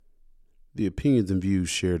The opinions and views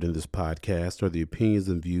shared in this podcast are the opinions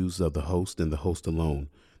and views of the host and the host alone.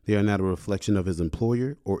 They are not a reflection of his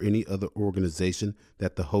employer or any other organization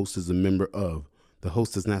that the host is a member of. The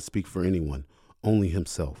host does not speak for anyone, only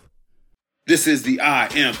himself. This is the I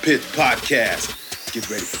Am Pitts podcast. Get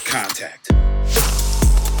ready for contact.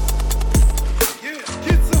 Yeah,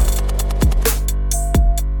 get some.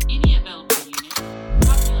 Any available unit.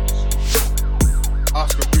 Copy on the show.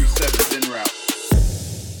 Oscar 37 en route.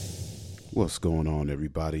 What's going on,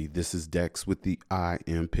 everybody? This is Dex with the I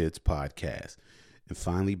Am Pitts podcast, and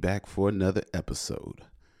finally back for another episode.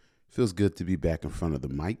 Feels good to be back in front of the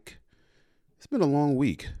mic. It's been a long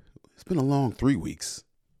week. It's been a long 3 weeks.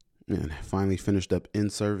 And I finally finished up in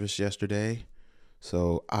service yesterday.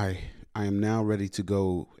 So I am now ready to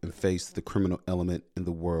go and face the criminal element in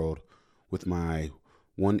the world with my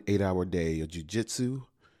 1 8-hour day of jiu-jitsu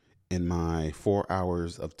and my 4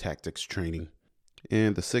 hours of tactics training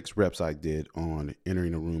and the 6 reps I did on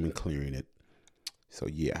entering a room and clearing it. So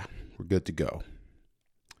yeah, we're good to go.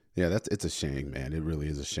 Yeah, it's a shame, man. It really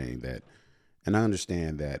is a shame that, and I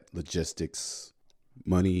understand that logistics,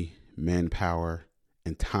 money, manpower,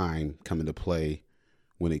 and time come into play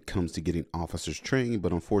when it comes to getting officers trained.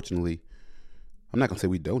 But unfortunately, I'm not going to say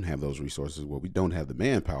we don't have those resources. Well, we don't have the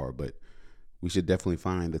manpower, but we should definitely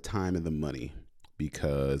find the time and the money,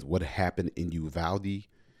 because what happened in Uvalde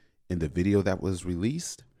in the video that was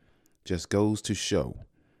released just goes to show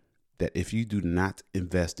that if you do not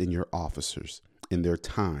invest in your officers, in their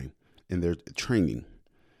time, in their training,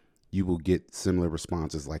 you will get similar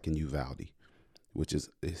responses like in Uvalde, which is,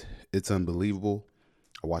 it's unbelievable.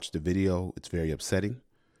 I watched the video. It's very upsetting.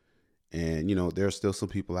 And, you know, there are still some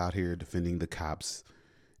people out here defending the cops.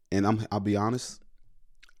 And I'll be honest,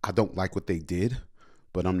 I don't like what they did,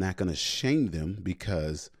 but I'm not going to shame them,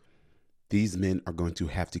 because these men are going to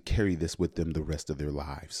have to carry this with them the rest of their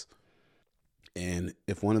lives. And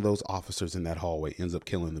if one of those officers in that hallway ends up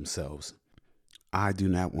killing themselves, I do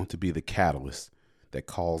not want to be the catalyst that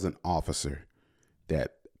calls an officer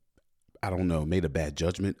that, I don't know, made a bad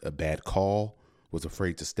judgment, a bad call, was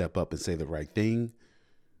afraid to step up and say the right thing,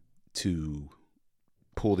 to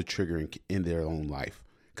pull the trigger and end their own life.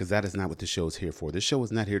 Because that is not what the show is here for. This show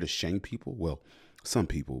is not here to shame people. Well, some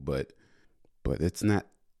people, but it's not.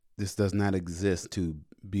 This does not exist to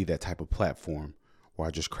be that type of platform where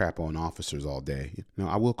I just crap on officers all day. You know,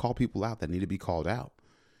 I will call people out that need to be called out.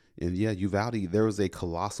 And yeah, Uvalde, there was a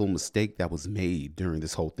colossal mistake that was made during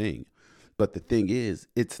this whole thing. But the thing is,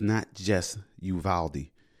 it's not just Uvalde.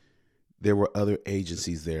 There were other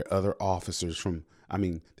agencies there, other officers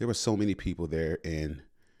there were so many people there, and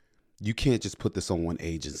you can't just put this on one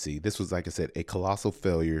agency. This was, like I said, a colossal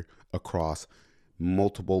failure across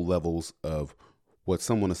multiple levels of what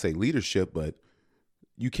some want to say leadership, but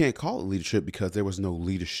you can't call it leadership because there was no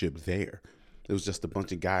leadership there. It was just a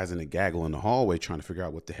bunch of guys in a gaggle in the hallway trying to figure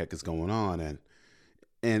out what the heck is going on.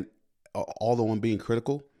 And although I'm being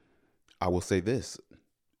critical, I will say this.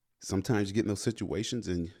 Sometimes you get in those situations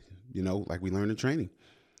and, you know, like we learned in training,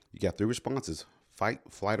 you got 3 responses: fight,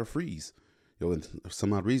 flight, or freeze. You know, and for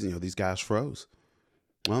some odd reason, these guys froze.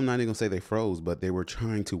 Well, I'm not even going to say they froze, but they were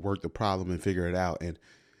trying to work the problem and figure it out. And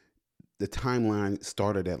the timeline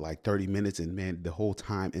started at like 30 minutes, and man, the whole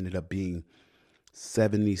time ended up being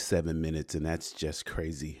 77 minutes. And that's just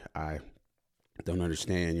crazy. I don't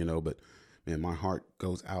understand, but man, my heart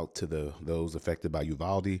goes out to those affected by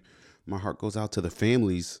Uvalde. My heart goes out to the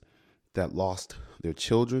families that lost their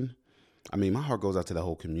children. I mean, my heart goes out to the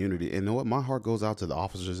whole community. And you know what? My heart goes out to the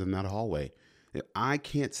officers in that hallway. I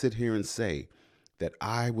can't sit here and say that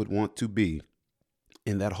I would want to be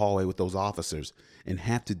in that hallway with those officers and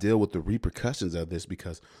have to deal with the repercussions of this,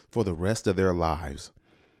 because for the rest of their lives,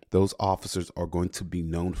 those officers are going to be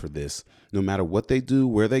known for this. No matter what they do,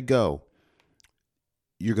 where they go,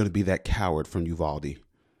 you're going to be that coward from Uvalde.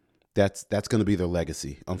 That's going to be their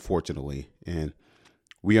legacy, unfortunately. And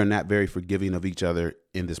we are not very forgiving of each other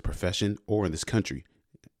in this profession or in this country.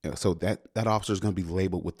 So that officer is going to be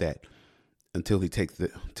labeled with that until they take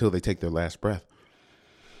their last breath.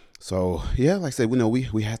 So yeah, like I said,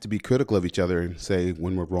 we have to be critical of each other and say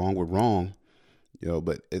when we're wrong,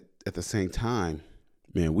 but at the same time,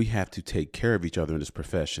 man, we have to take care of each other in this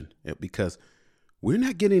profession, because we're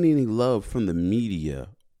not getting any love from the media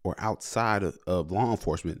or outside of law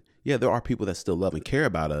enforcement. Yeah, there are people that still love and care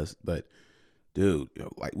about us, but dude,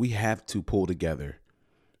 we have to pull together.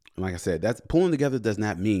 And like I said, that's pulling together does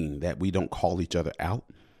not mean that we don't call each other out,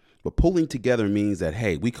 but pulling together means that,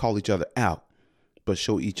 hey, we call each other out, but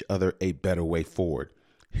show each other a better way forward.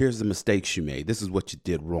 Here's the mistakes you made. This is what you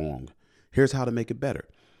did wrong. Here's how to make it better.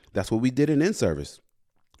 That's what we did in service.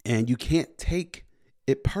 And you can't take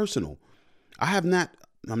it personal. I'm not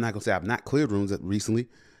going to say I've not cleared rooms recently.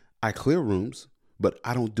 I clear rooms, but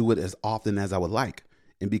I don't do it as often as I would like.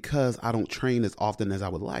 And because I don't train as often as I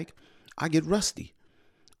would like, I get rusty.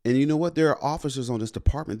 And you know what? There are officers on this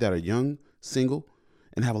department that are young, single,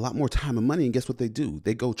 and have a lot more time and money. And guess what they do?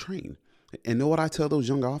 They go train. And know what I tell those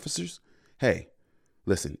young officers? Hey,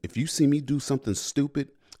 listen, if you see me do something stupid,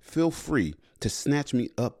 feel free to snatch me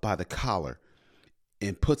up by the collar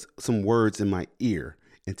and put some words in my ear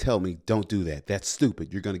and tell me, don't do that. That's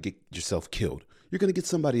stupid. You're going to get yourself killed. You're going to get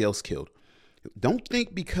somebody else killed. Don't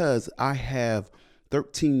think because I have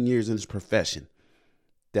 13 years in this profession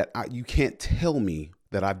that you can't tell me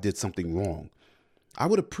that I did something wrong. I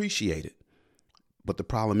would appreciate it. But the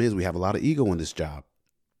problem is we have a lot of ego in this job.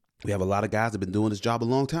 We have a lot of guys that have been doing this job a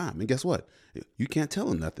long time. And guess what? You can't tell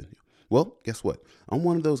them nothing. Well, guess what? I'm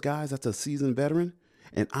one of those guys that's a seasoned veteran,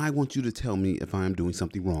 and I want you to tell me if I am doing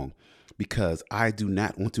something wrong, because I do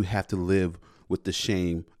not want to have to live with the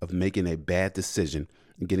shame of making a bad decision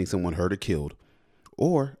and getting someone hurt or killed.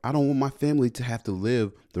 Or I don't want my family to have to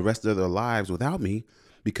live the rest of their lives without me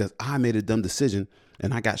because I made a dumb decision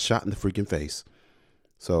and I got shot in the freaking face.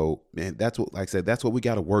 So, man, that's what, like I said, that's what we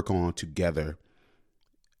got to work on together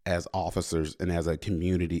as officers and as a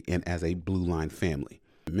community and as a Blue Line family.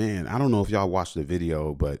 Man, I don't know if y'all watched the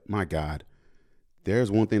video, but my God,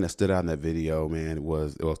 there's one thing that stood out in that video, man. It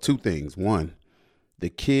was two things. One, the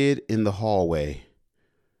kid in the hallway.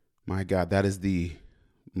 My God, that is the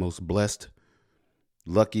most blessed,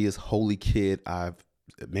 luckiest, holy kid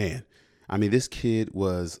this kid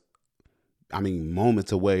was,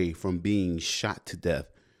 moments away from being shot to death.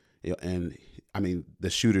 And the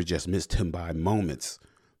shooter just missed him by moments,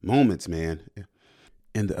 man.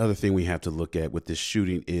 And the other thing we have to look at with this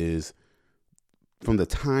shooting is from the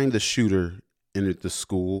time the shooter entered the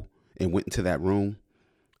school and went into that room,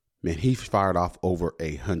 man, he fired off over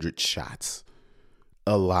 100 shots,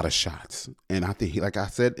 a lot of shots. And I think like I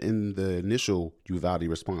said in the initial Uvalde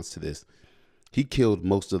response to this, he killed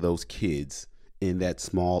most of those kids in that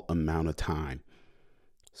small amount of time.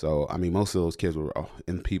 So, most of those kids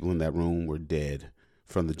and people in that room were dead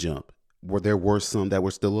from the jump. There were some that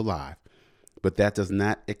were still alive, but that does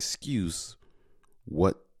not excuse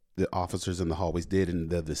what the officers in the hallways did and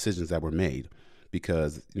the decisions that were made.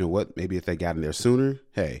 Because you know what? Maybe if they got in there sooner,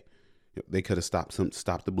 hey, they could have stopped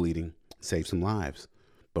the bleeding, saved some lives.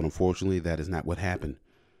 But unfortunately, that is not what happened.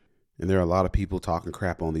 And there are a lot of people talking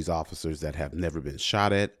crap on these officers that have never been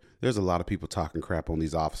shot at. There's a lot of people talking crap on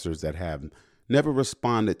these officers that have never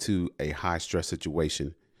responded to a high stress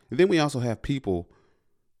situation. And then we also have people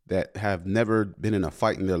that have never been in a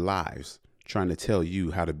fight in their lives trying to tell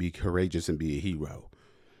you how to be courageous and be a hero.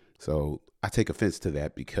 So I take offense to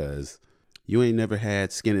that because you ain't never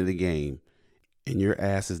had skin in the game and your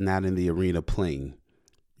ass is not in the arena playing.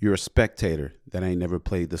 You're a spectator that ain't never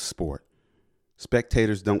played the sport.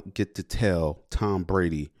 Spectators don't get to tell Tom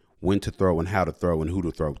Brady when to throw and how to throw and who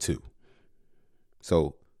to throw to.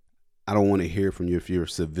 So I don't want to hear from you if you're a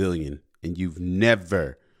civilian and you've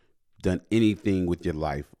never done anything with your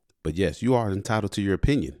life. But yes, you are entitled to your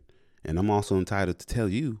opinion. And I'm also entitled to tell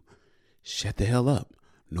you, shut the hell up.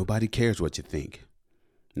 Nobody cares what you think.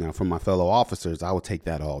 Now, from my fellow officers, I will take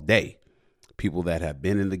that all day. People that have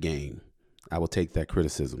been in the game, I will take that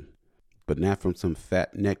criticism. But not from some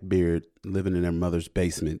fat neckbeard living in their mother's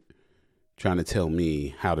basement trying to tell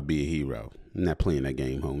me how to be a hero. I'm not playing that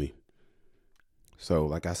game, homie. So,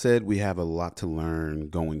 like I said, we have a lot to learn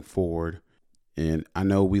going forward. And I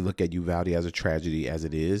know we look at Uvalde as a tragedy as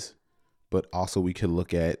it is, but also we could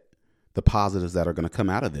look at the positives that are going to come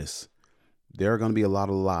out of this. There are going to be a lot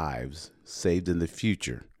of lives saved in the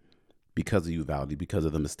future because of Uvalde, because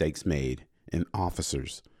of the mistakes made, and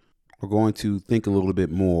officers are going to think a little bit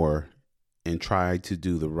more and try to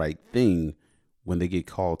do the right thing when they get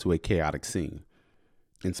called to a chaotic scene.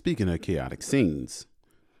 And speaking of chaotic scenes,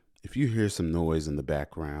 if you hear some noise in the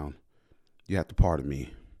background, you have to pardon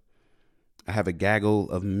me. I have a gaggle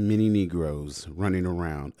of mini Negroes running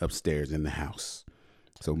around upstairs in the house.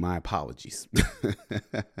 So my apologies.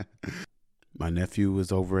 My nephew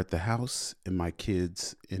is over at the house and my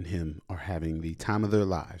kids and him are having the time of their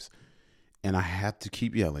lives. And I have to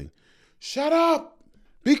keep yelling, "Shut up!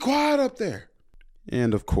 Be quiet up there!"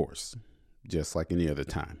 And of course, just like any other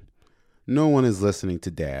time, no one is listening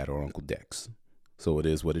to Dad or Uncle Dex. So it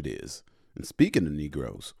is what it is. And speaking of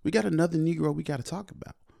Negroes, we got another Negro we got to talk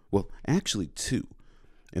about. Well, actually two.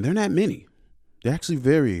 And they're not many. They're actually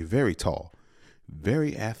very, very tall.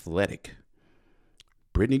 Very athletic.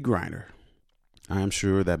 Brittney Griner. I am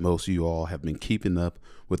sure that most of you all have been keeping up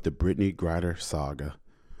with the Brittney Griner saga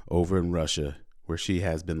over in Russia, where she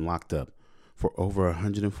has been locked up for over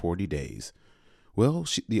 140 days. Well,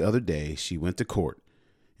 the other day she went to court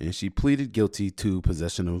and she pleaded guilty to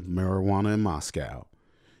possession of marijuana in Moscow.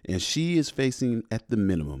 And she is facing at the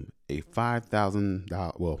minimum a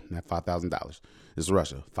 $5,000, well, not $5,000, it's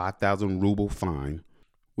Russia, 5,000 ruble fine,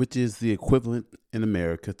 which is the equivalent in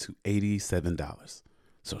America to $87.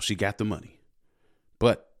 So she got the money.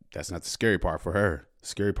 But that's not the scary part for her. The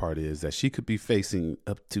scary part is that she could be facing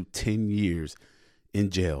up to 10 years in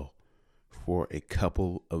jail for a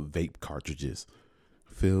couple of vape cartridges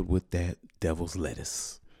filled with that devil's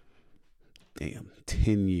lettuce. Damn,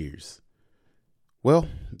 10 years. Well,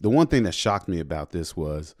 the one thing that shocked me about this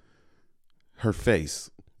was her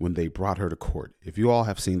face when they brought her to court. If you all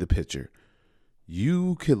have seen the picture,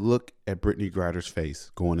 you could look at Brittney Griner's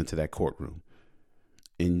face going into that courtroom,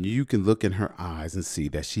 and you can look in her eyes and see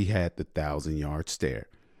that she had the 1,000-yard stare.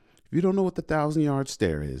 If you don't know what the 1,000-yard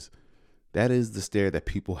stare is, that is the stare that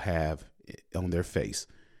people have on their face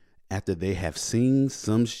after they have seen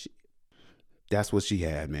some shit. That's what she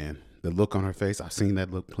had, man. The look on her face, I've seen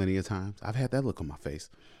that look plenty of times. I've had that look on my face.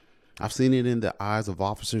 I've seen it in the eyes of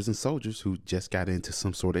officers and soldiers who just got into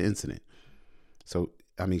some sort of incident. So,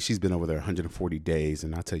 I mean, she's been over there 140 days,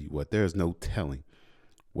 and I tell you what, there's no telling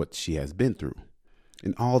what she has been through.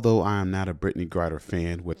 And although I am not a Brittney Griner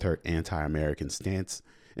fan with her anti-American stance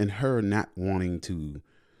and her not wanting to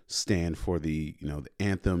stand for the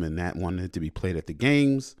anthem and not wanting it to be played at the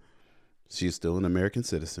games, she is still an American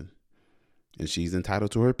citizen. And she's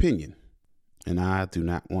entitled to her opinion. And I do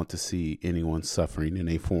not want to see anyone suffering in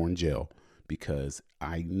a foreign jail because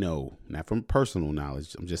I know, not from personal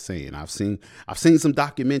knowledge, I'm just saying, I've seen some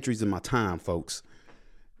documentaries in my time, folks.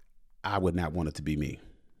 I would not want it to be me.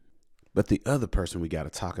 But the other person we got to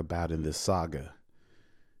talk about in this saga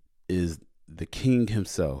is the king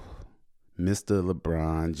himself, Mr.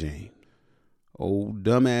 LeBron James. Old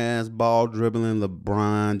dumbass ball dribbling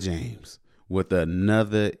LeBron James with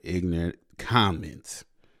another ignorant comment.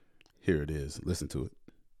 Here it is. Listen to it.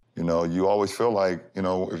 You know, you always feel like,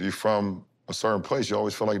 if you're from a certain place, you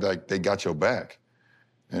always feel like they got your back.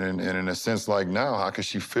 And in a sense, like now, how could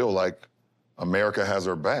she feel like America has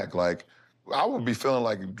her back? Like, I would be feeling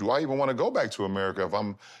like, do I even want to go back to America if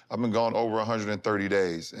I've been gone over 130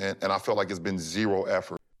 days and I feel like it's been zero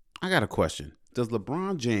effort? I got a question. Does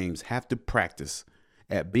LeBron James have to practice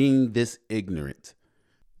at being this ignorant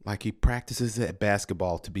like he practices at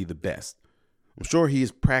basketball to be the best? I'm sure he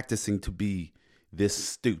is practicing to be this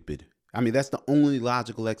stupid. I mean, that's the only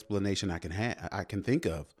logical explanation I can think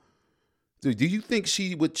of. Dude, do you think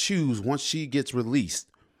she would choose once she gets released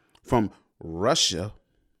from Russia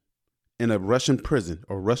in a Russian prison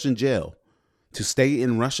or Russian jail to stay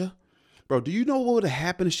in Russia? Bro, do you know what would have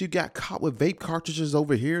happened if she got caught with vape cartridges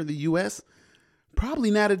over here in the U.S.? Probably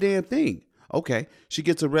not a damn thing. Okay, she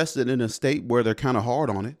gets arrested in a state where they're kind of hard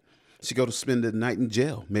on it. She go to spend the night in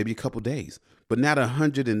jail, maybe a couple days, but not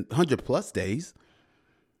 100 plus days.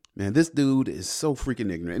 Man, this dude is so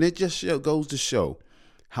freaking ignorant. And it just goes to show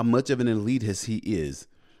how much of an elitist he is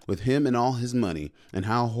with him and all his money and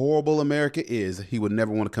how horrible America is. He would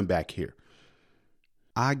never want to come back here.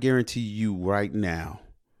 I guarantee you right now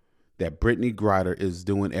that Brittney Griner is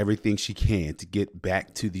doing everything she can to get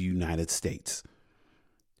back to the United States.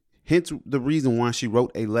 Hence the reason why she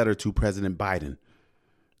wrote a letter to President Biden.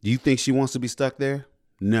 Do you think she wants to be stuck there?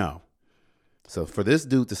 No. So for this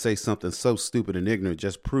dude to say something so stupid and ignorant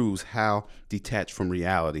just proves how detached from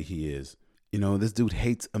reality he is. This dude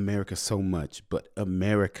hates America so much, but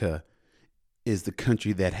America is the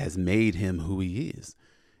country that has made him who he is.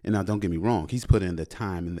 And now don't get me wrong, he's put in the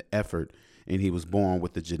time and the effort, and he was born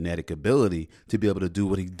with the genetic ability to be able to do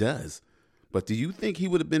what he does. But do you think he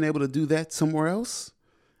would have been able to do that somewhere else?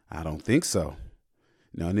 I don't think so.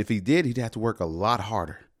 And if he did, he'd have to work a lot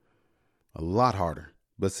harder. A lot harder.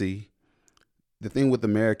 But see, the thing with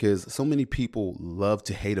America is so many people love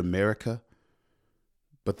to hate America,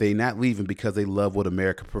 but they not leaving because they love what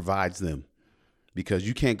America provides them. Because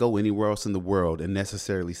you can't go anywhere else in the world and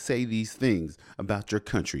necessarily say these things about your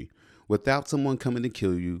country without someone coming to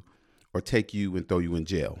kill you or take you and throw you in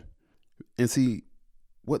jail. And see,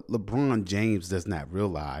 what LeBron James does not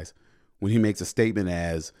realize when he makes a statement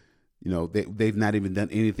as, they've not even done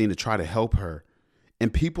anything to try to help her.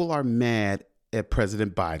 And people are mad at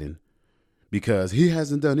President Biden because he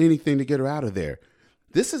hasn't done anything to get her out of there.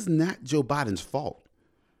 This is not Joe Biden's fault.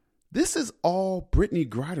 This is all Brittney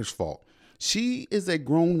Griner's fault. She is a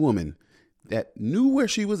grown woman that knew where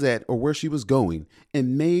she was at or where she was going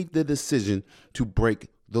and made the decision to break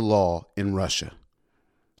the law in Russia.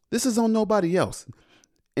 This is on nobody else.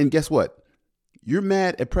 And guess what? You're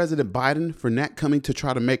mad at President Biden for not coming to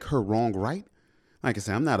try to make her wrong right? Like I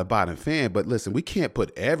said, I'm not a Biden fan, but listen, we can't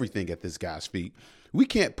put everything at this guy's feet. We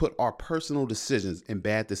can't put our personal decisions and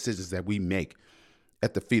bad decisions that we make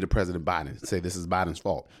at the feet of President Biden and say this is Biden's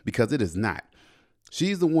fault, because it is not.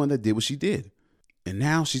 She's the one that did what she did. And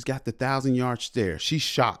now she's got the 1,000-yard stare. She's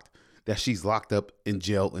shocked that she's locked up in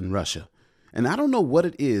jail in Russia. And I don't know what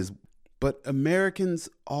it is, but Americans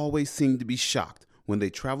always seem to be shocked when they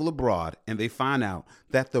travel abroad and they find out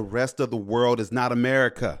that the rest of the world is not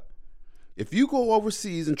America. If you go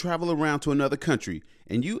overseas and travel around to another country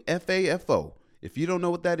and you FAFO, if you don't know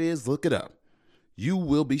what that is, look it up. You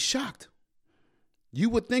will be shocked. You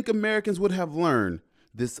would think Americans would have learned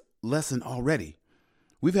this lesson already.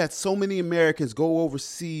 We've had so many Americans go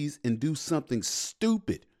overseas and do something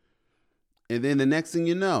stupid. And then the next thing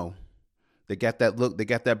you know, they got that look, they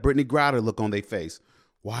got that Brittney Griner look on their face.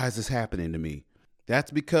 Why is this happening to me?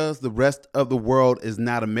 That's because the rest of the world is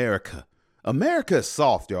not America. America is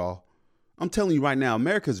soft, y'all. I'm telling you right now,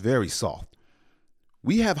 America is very soft.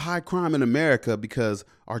 We have high crime in America because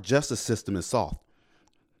our justice system is soft.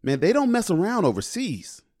 Man, they don't mess around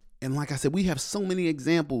overseas. And like I said, we have so many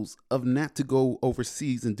examples of not to go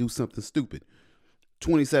overseas and do something stupid.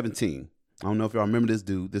 2017. I don't know if y'all remember this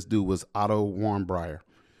dude. This dude was Otto Warmbier.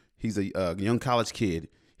 He's a young college kid.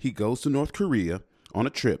 He goes to North Korea on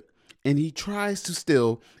a trip, and he tries to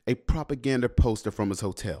steal a propaganda poster from his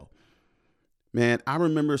hotel. Man, I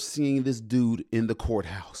remember seeing this dude in the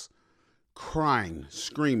courthouse, crying,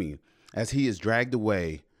 screaming, as he is dragged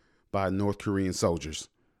away by North Korean soldiers.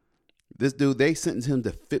 This dude, they sentenced him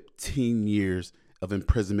to 15 years of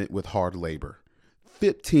imprisonment with hard labor.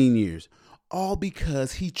 15 years. All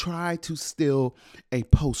because he tried to steal a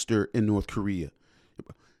poster in North Korea.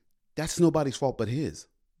 That's nobody's fault but his.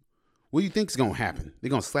 What do you think is going to happen? They're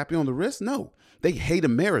going to slap you on the wrist? No. They hate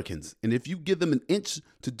Americans. And if you give them an inch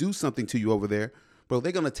to do something to you over there, bro,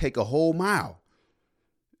 they're going to take a whole mile.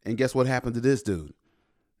 And guess what happened to this dude?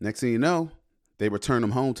 Next thing you know, they return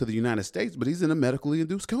him home to the United States, but he's in a medically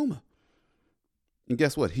induced coma. And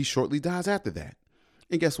guess what? He shortly dies after that.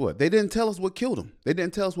 And guess what? They didn't tell us what killed him. They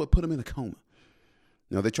didn't tell us what put him in a coma.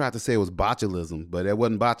 They tried to say it was botulism, but it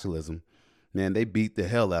wasn't botulism. Man, they beat the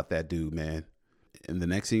hell out that dude, man. And the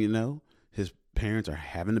next thing you know, his parents are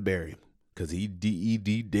having to bury him because he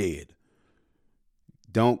DED dead.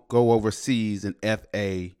 Don't go overseas and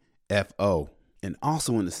FAFO. And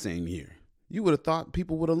also in the same year, you would have thought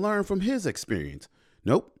people would have learned from his experience.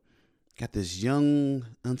 Nope. Got this young,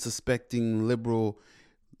 unsuspecting, liberal,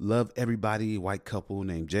 love everybody white couple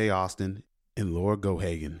named Jay Austen and Laura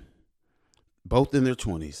Gohagen, both in their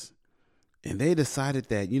 20s. And they decided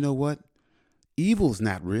that, you know what? Evil's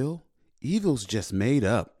not real. Evil's just made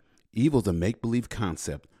up. Evil's a make-believe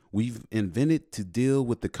concept we've invented to deal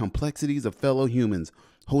with the complexities of fellow humans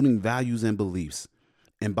holding values and beliefs.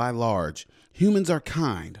 And by large, humans are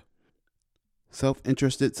kind.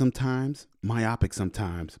 Self-interested sometimes, myopic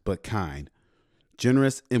sometimes, but kind.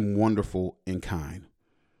 Generous and wonderful and kind.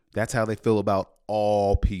 That's how they feel about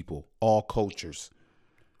all people, all cultures.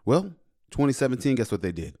 Well, 2017, guess what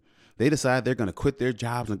they did? They decided they're going to quit their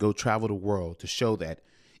jobs and go travel the world to show that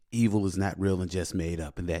evil is not real and just made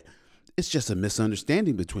up, and that it's just a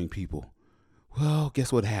misunderstanding between people. Well,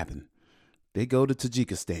 guess what happened? They go to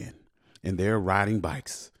Tajikistan, and they're riding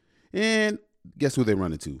bikes. And guess who they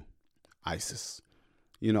run into? ISIS.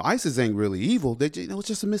 ISIS ain't really evil. It's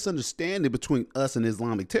just a misunderstanding between us and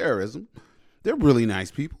Islamic terrorism. They're really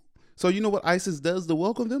nice people. So you know what ISIS does to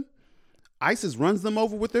welcome them? ISIS runs them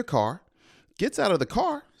over with their car, gets out of the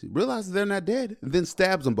car, realizes they're not dead, and then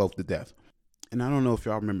stabs them both to death. And I don't know if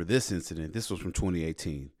y'all remember this incident. This was from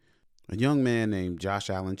 2018. A young man named Josh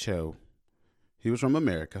Allen Cho. He was from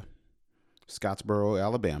America, Scottsboro,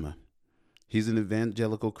 Alabama. He's an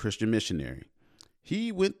evangelical Christian missionary.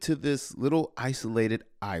 He went to this little isolated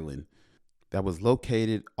island that was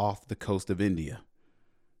located off the coast of India.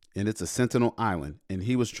 And it's a Sentinel Island. And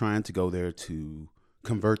he was trying to go there to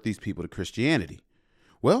convert these people to Christianity.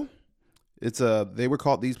 Well, these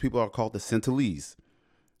people are called the Sentinelese.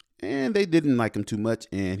 And they didn't like him too much.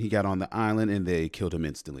 And he got on the island and they killed him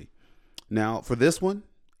instantly. Now, for this one,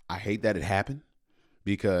 I hate that it happened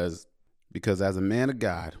because as a man of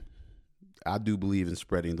God, I do believe in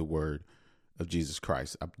spreading the word of Jesus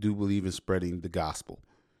Christ. I do believe in spreading the gospel.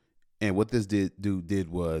 And what this dude did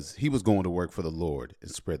was he was going to work for the Lord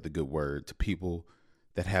and spread the good word to people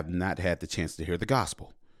that have not had the chance to hear the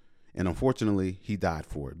gospel. And unfortunately, he died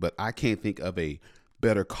for it. But I can't think of a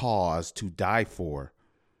better cause to die for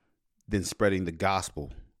than spreading the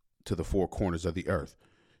gospel to the four corners of the earth.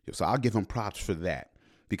 So I'll give him props for that,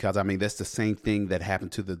 because that's the same thing that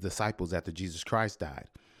happened to the disciples after Jesus Christ died.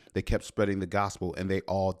 They kept spreading the gospel and they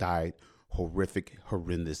all died horrific,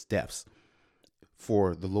 horrendous deaths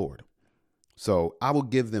for the Lord. So I will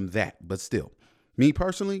give them that. But still, me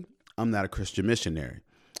personally, I'm not a Christian missionary.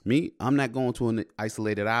 Me, I'm not going to an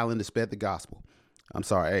isolated island to spread the gospel. I'm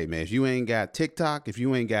sorry. Hey, man, if you ain't got TikTok, if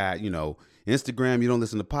you ain't got, Instagram, you don't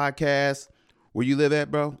listen to podcasts, where you live at,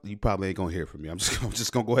 bro, you probably ain't going to hear from me. I'm just going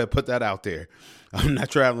to go ahead and put that out there. I'm not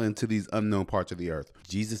traveling to these unknown parts of the earth.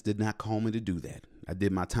 Jesus did not call me to do that. I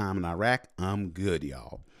did my time in Iraq. I'm good,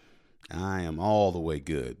 y'all. I am all the way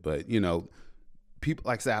good. But, people,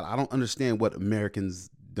 like I said, I don't understand what Americans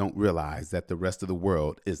don't realize, that the rest of the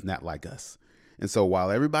world is not like us. And so while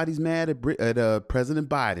everybody's mad at President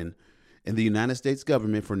Biden and the United States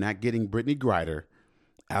government for not getting Brittney Griner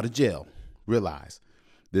out of jail, realize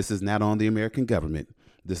this is not on the American government.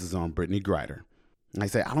 This is on Brittney Griner. Like I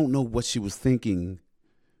say, I don't know what she was thinking,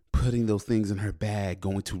 putting those things in her bag,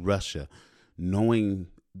 going to Russia, knowing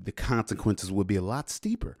the consequences would be a lot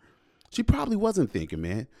steeper. She probably wasn't thinking,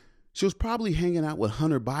 man. She was probably hanging out with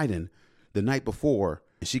Hunter Biden the night before,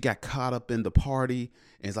 and she got caught up in the party.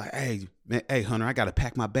 And it's like, hey, man, hey, Hunter, I got to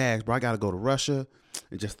pack my bags, bro. I got to go to Russia.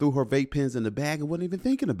 And just threw her vape pens in the bag and wasn't even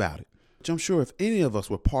thinking about it. Which I'm sure if any of us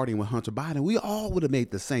were partying with Hunter Biden, we all would have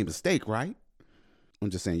made the same mistake, right? I'm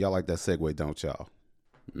just saying, y'all like that segue, don't y'all?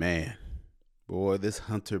 Man, boy, this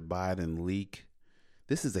Hunter Biden leak,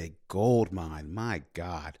 this is a gold mine. My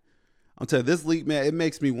God. I'm telling you, this leak, man, it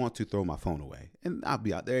makes me want to throw my phone away. And I'll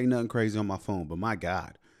be out there, ain't nothing crazy on my phone, but my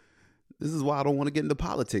God, this is why I don't want to get into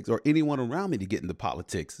politics or anyone around me to get into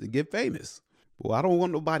politics and get famous. Well, I don't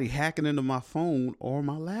want nobody hacking into my phone or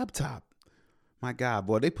my laptop. My God,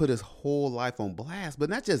 boy, they put his whole life on blast. But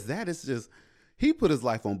not just that, it's just he put his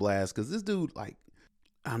life on blast because this dude,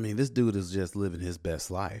 this dude is just living his best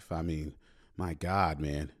life. I mean, my God,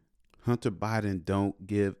 man. Hunter Biden don't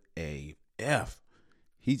give a F.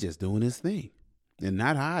 He's just doing his thing and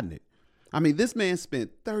not hiding it. I mean, this man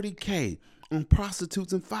spent $30K on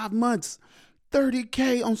prostitutes in 5 months.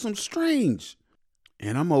 $30K on some strange.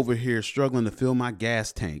 And I'm over here struggling to fill my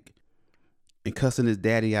gas tank and cussing his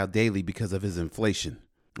daddy out daily because of his inflation.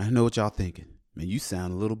 I know what y'all thinking. Man, you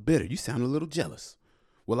sound a little bitter. You sound a little jealous.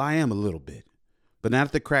 Well, I am a little bit. But not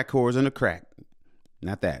at the crack whores and the crack.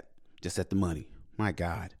 Not that. Just at the money. My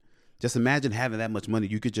God. Just imagine having that much money.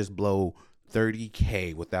 You could just blow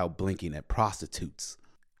 $30K without blinking at prostitutes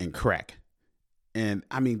and crack. And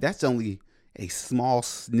I mean, that's only a small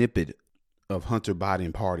snippet of Hunter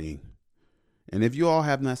Biden partying. And if you all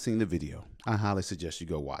have not seen the video, I highly suggest you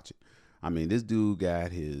go watch it. I mean, this dude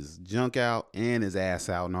got his junk out and his ass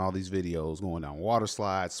out in all these videos, going down water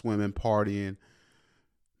slides, swimming, partying.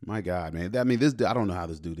 My God, man. I mean, I don't know how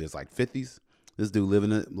this dude is, like 50s. This dude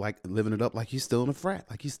living it up like he's still in a frat,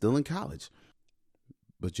 like he's still in college.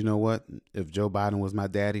 But you know what? If Joe Biden was my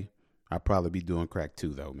daddy, I'd probably be doing crack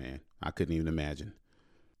too, though, man. I couldn't even imagine.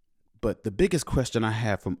 But the biggest question I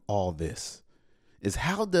have from all this is,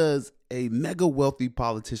 how does a mega wealthy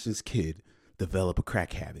politician's kid develop a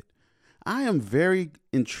crack habit? I am very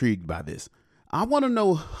intrigued by this. I want to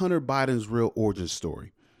know Hunter Biden's real origin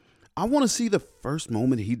story. I want to see the first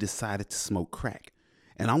moment he decided to smoke crack.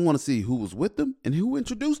 And I want to see who was with him and who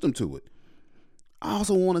introduced him to it. I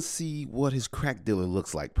also want to see what his crack dealer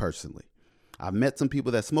looks like personally. I've met some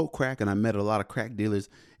people that smoke crack, and I met a lot of crack dealers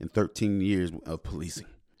in 13 years of policing.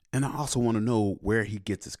 And I also want to know where he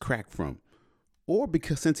gets his crack from. Or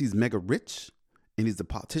because since he's mega rich and he's a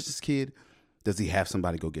politician's kid, does he have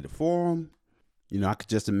somebody go get it for him? I could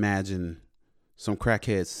just imagine some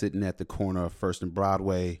crackheads sitting at the corner of First and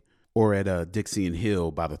Broadway or at Dixie and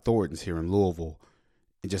Hill by the Thorntons here in Louisville.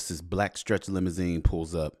 And just this black stretch limousine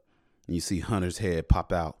pulls up and you see Hunter's head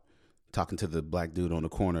pop out talking to the black dude on the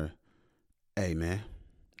corner. Hey, man,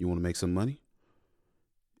 you want to make some money?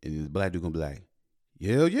 And the black dude gonna be like,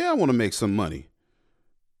 hell yeah, I want to make some money.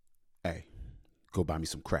 Hey, go buy me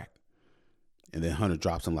some crack. And then Hunter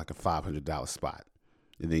drops him like a $500 spot.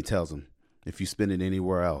 And then he tells him, if you spend it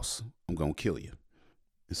anywhere else, I'm going to kill you.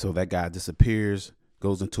 And so that guy disappears,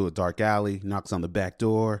 goes into a dark alley, knocks on the back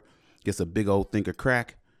door, gets a big old thing of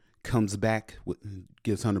crack, comes back,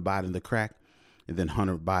 gives Hunter Biden the crack. And then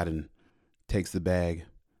Hunter Biden takes the bag,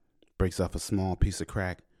 breaks off a small piece of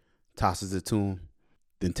crack, tosses it to him,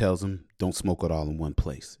 then tells him, don't smoke it all in one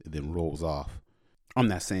place, and then rolls off. I'm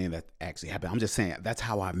not saying that actually happened. I'm just saying that's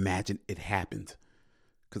how I imagine it happened.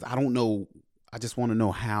 Because I don't know. I just want to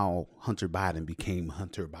know how Hunter Biden became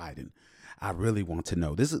Hunter Biden. I really want to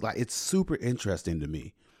know. This is it's super interesting to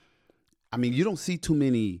me. I mean, you don't see too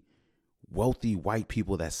many wealthy white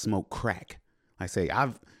people that smoke crack. I say,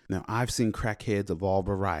 I've seen crackheads of all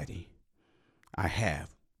variety. I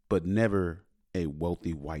have, but never a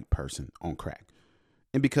wealthy white person on crack.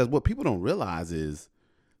 And because what people don't realize is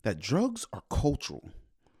that drugs are cultural.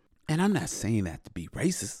 And I'm not saying that to be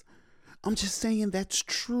racist. I'm just saying that's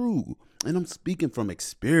true. And I'm speaking from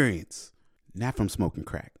experience, not from smoking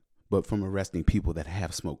crack, but from arresting people that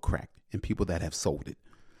have smoked crack and people that have sold it.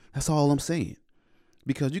 That's all I'm saying.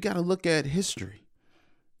 Because you got to look at history.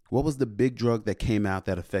 What was the big drug that came out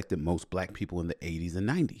that affected most black people in the 80s and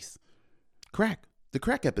 90s? Crack, the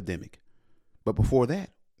crack epidemic. But before that,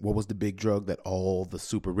 what was the big drug that all the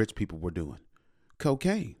super rich people were doing?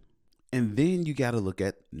 Cocaine. And then you got to look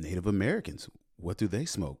at Native Americans. What do they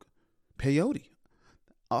smoke? Peyote.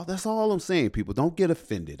 Oh, that's all I'm saying, people. Don't get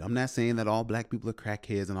offended. I'm not saying that all black people are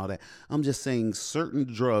crackheads and all that. I'm just saying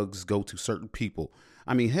certain drugs go to certain people.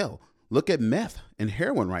 I mean, hell, look at meth and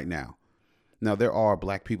heroin right now. Now, there are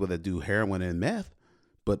black people that do heroin and meth,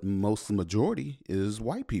 but the majority is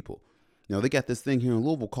white people. Now, they got this thing here in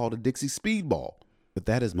Louisville called a Dixie Speedball, but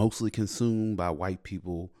that is mostly consumed by white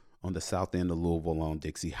people on the south end of Louisville on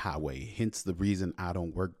Dixie Highway. Hence the reason I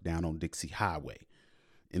don't work down on Dixie Highway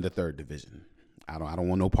in the 3rd Division. I don't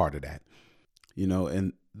want no part of that. You know,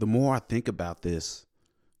 and the more I think about this,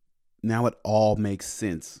 now it all makes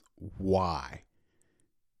sense why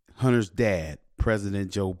Hunter's dad,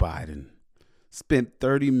 President Joe Biden, spent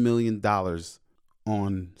 $30 million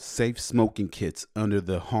on safe smoking kits under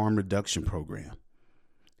the harm reduction program.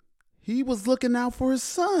 He was looking out for his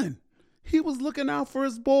son. He was looking out for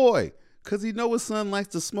his boy because he know his son likes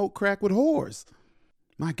to smoke crack with whores.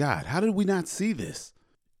 My God, how did we not see this?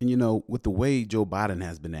 And you know, with the way Joe Biden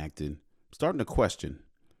has been acting, I'm starting to question,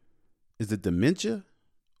 is it dementia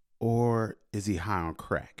or is he high on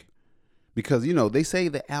crack? Because, you know, they say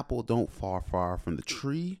the apple don't fall far from the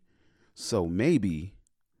tree. So maybe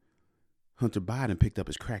Hunter Biden picked up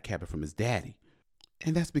his crack habit from his daddy.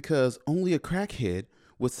 And that's because only a crackhead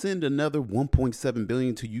would send another $1.7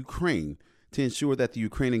 billion to Ukraine to ensure that the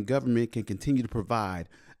Ukrainian government can continue to provide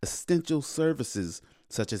essential services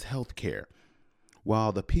such as health care,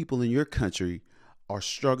 while the people in your country are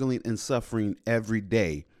struggling and suffering every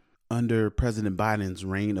day under President Biden's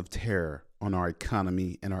reign of terror on our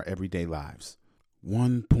economy and our everyday lives.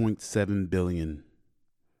 $1.7 billion.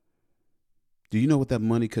 Do you know what that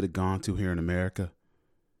money could have gone to here in America?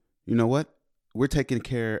 You know what? We're taking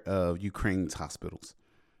care of Ukraine's hospitals.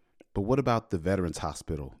 But what about the Veterans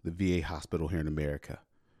Hospital, the VA hospital here in America?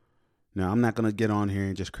 Now, I'm not going to get on here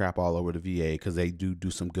and just crap all over the VA because they do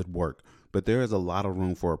some good work. But there is a lot of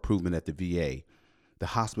room for improvement at the VA, the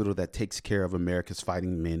hospital that takes care of America's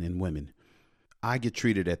fighting men and women. I get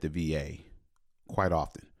treated at the VA quite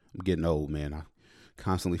often. I'm getting old, man. I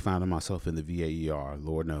constantly finding myself in the VA ER,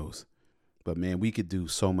 Lord knows. But, man, we could do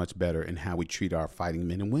so much better in how we treat our fighting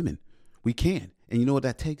men and women. We can. And you know what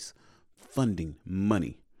that takes? Funding,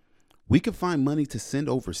 money. We can find money to send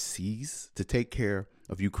overseas to take care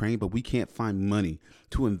of Ukraine, but we can't find money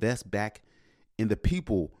to invest back in the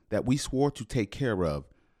people that we swore to take care of.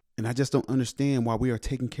 And I just don't understand why we are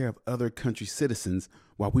taking care of other country citizens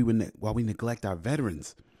while we neglect our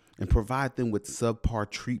veterans and provide them with subpar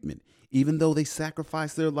treatment, even though they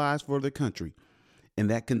sacrifice their lives for their country. And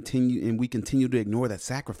we continue to ignore that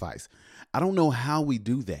sacrifice. I don't know how we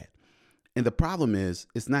do that. And the problem is,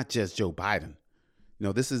 it's not just Joe Biden. You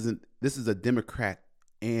know, this is a Democrat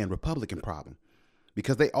and Republican problem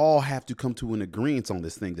because they all have to come to an agreement on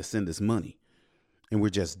this thing to send this money. And we're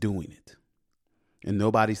just doing it. And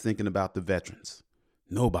nobody's thinking about the veterans.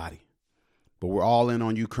 Nobody. But we're all in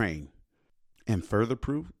on Ukraine. And further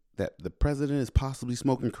proof that the president is possibly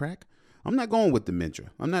smoking crack, I'm not going with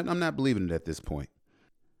dementia. I'm not believing it at this point.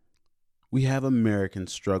 We have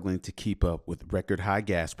Americans struggling to keep up with record high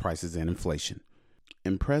gas prices and inflation.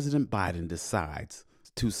 And President Biden decides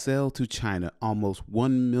to sell to China almost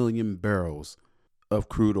 1 million barrels of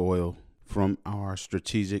crude oil from our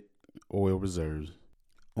strategic oil reserves.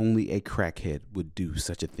 Only a crackhead would do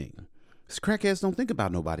such a thing. Because crackheads don't think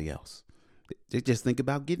about nobody else. They just think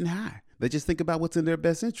about getting high. They just think about what's in their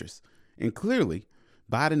best interest. And clearly,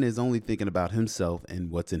 Biden is only thinking about himself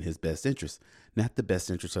and what's in his best interest, not the best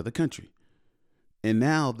interest of the country. And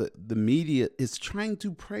now the media is trying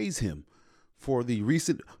to praise him for the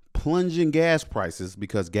recent plunging gas prices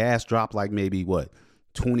because gas dropped like maybe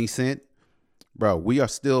 20 cents? Bro, we are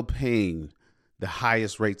still paying the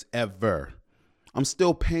highest rates ever. I'm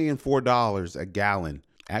still paying $4 a gallon.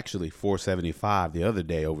 Actually, $4.75 the other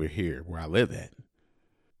day over here where I live at.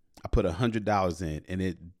 I put $100 in and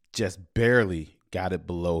it just barely got it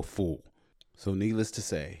below full. So needless to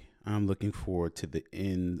say, I'm looking forward to the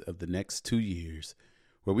end of the next 2 years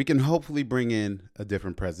where we can hopefully bring in a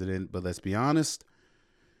different president. But let's be honest,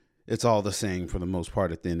 it's all the same for the most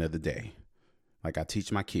part at the end of the day. Like I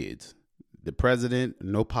teach my kids, The president,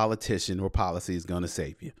 no politician or policy is going to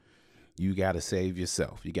save you. You got to save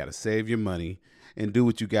yourself. You got to save your money and do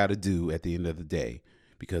what you got to do at the end of the day,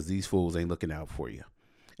 because these fools ain't looking out for you.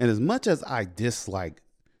 And as much as I dislike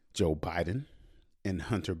Joe Biden and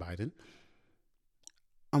Hunter Biden,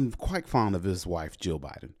 I'm quite fond of his wife, Jill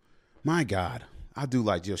Biden. My God, I do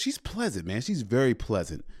like Jill. She's pleasant, man. She's very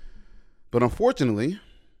pleasant. But unfortunately,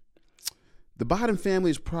 the Biden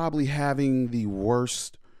family is probably having the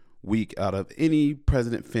worst week out of any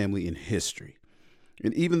president family in history.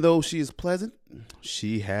 And even though she is pleasant,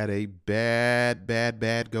 she had a bad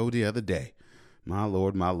go the other day. My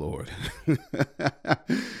Lord, my Lord.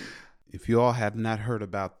 If you all have not heard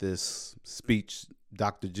about this speech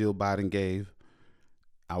Dr. Jill Biden gave,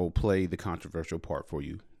 I will play the controversial part for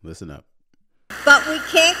you. Listen up. But we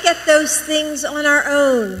can't get those things on our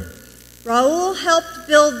own. Raul helped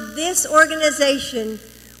build this organization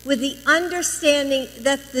with the understanding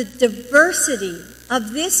that the diversity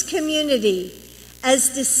of this community, as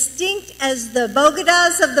distinct as the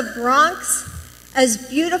Bogotas of the Bronx, as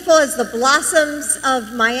beautiful as the blossoms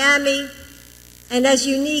of Miami, and as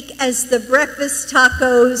unique as the breakfast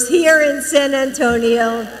tacos here in San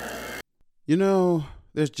Antonio. You know,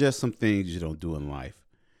 there's just some things you don't do in life.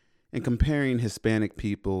 And comparing Hispanic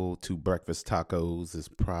people to breakfast tacos is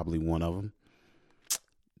probably one of them.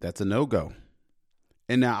 That's a no-go.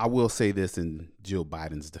 And now I will say this in Jill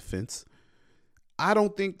Biden's defense. I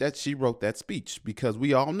don't think that she wrote that speech, because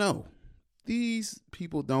we all know these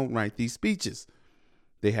people don't write these speeches.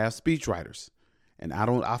 They have speechwriters. And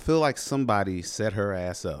I feel like somebody set her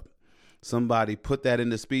ass up. Somebody put that in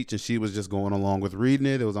the speech and she was just going along with reading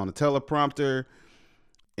it. It was on a teleprompter.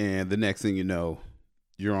 And the next thing you know,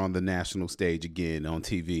 you're on the national stage again on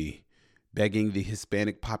TV, begging the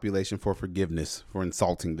Hispanic population for forgiveness for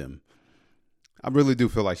insulting them. I really do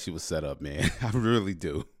feel like she was set up, man. I really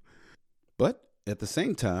do. But at the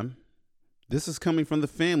same time, this is coming from the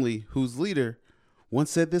family whose leader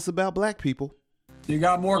once said this about black people. You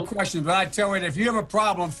got more questions, but I tell you, if you have a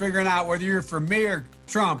problem figuring out whether you're for me or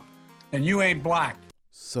Trump, then you ain't black.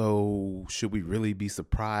 So should we really be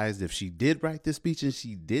surprised if she did write this speech and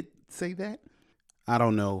she did say that? I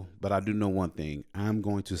don't know, but I do know one thing. I'm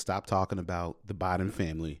going to stop talking about the Biden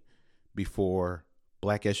family before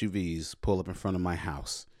black SUVs pull up in front of my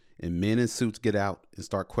house and men in suits get out and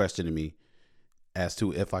start questioning me as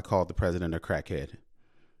to if I called the president a crackhead.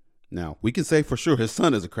 Now, we can say for sure his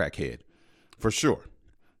son is a crackhead, for sure.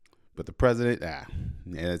 But the president,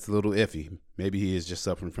 it's a little iffy. Maybe he is just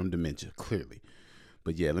suffering from dementia, clearly.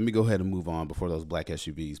 But yeah, let me go ahead and move on before those black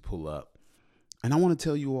SUVs pull up. And I want to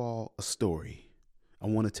tell you all a story. I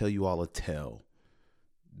want to tell you all a tale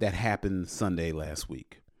that happened Sunday last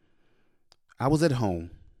week. I was at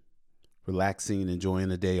home, relaxing, enjoying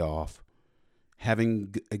a day off,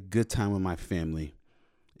 having a good time with my family,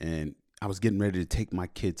 and I was getting ready to take my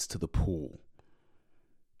kids to the pool.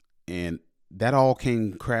 And that all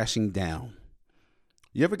came crashing down.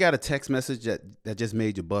 You ever got a text message that just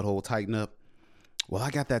made your butthole tighten up? Well, I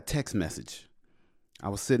got that text message. I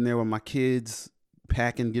was sitting there with my kids,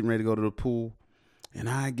 packing, getting ready to go to the pool, and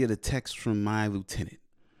I get a text from my lieutenant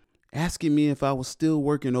asking me if I was still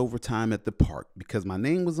working overtime at the park because my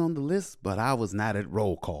name was on the list, but I was not at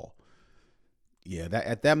roll call. Yeah,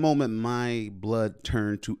 at that moment, my blood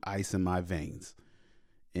turned to ice in my veins.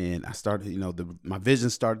 And I started, my vision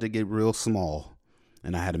started to get real small,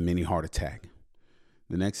 and I had a mini heart attack.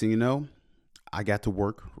 The next thing you know, I got to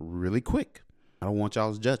work really quick. I don't want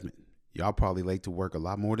y'all's judgment. Y'all probably late to work a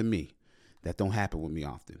lot more than me. That don't happen with me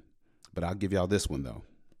often. But I'll give y'all this one, though.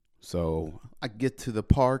 So I get to the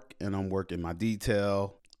park, and I'm working my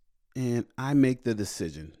detail, and I make the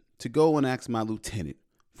decision to go and ask my lieutenant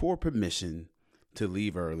for permission to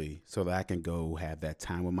leave early so that I can go have that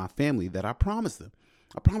time with my family that I promised them.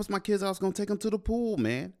 I promised my kids I was going to take them to the pool,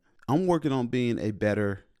 man. I'm working on being a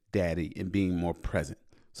better daddy and being more present.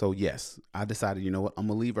 So, yes, I decided, you know what? I'm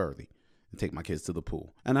going to leave early and take my kids to the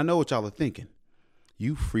pool. And I know what y'all are thinking.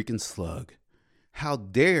 You freaking slug. How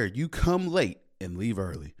dare you come late and leave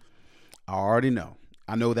early? I already know.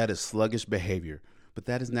 I know that is sluggish behavior, but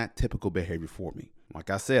that is not typical behavior for me. Like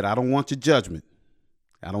I said, I don't want your judgment.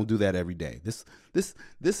 I don't do that every day.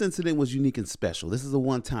 This incident was unique and special. This is a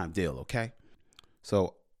one-time deal, okay?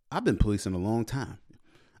 So I've been policing a long time.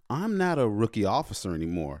 I'm not a rookie officer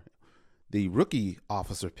anymore. The rookie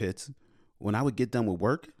officer pits, when I would get done with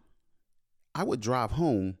work, I would drive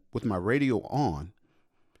home with my radio on,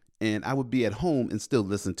 and I would be at home and still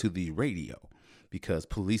listen to the radio because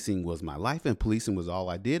policing was my life and policing was all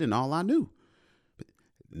I did and all I knew. But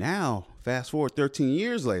now, fast forward 13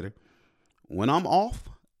 years later, when I'm off,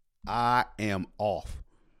 I am off.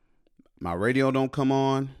 My radio don't come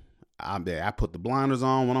on. I put the blinders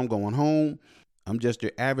on when I'm going home. I'm just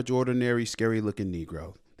your average, ordinary, scary-looking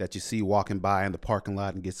Negro that you see walking by in the parking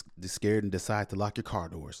lot and gets scared and decide to lock your car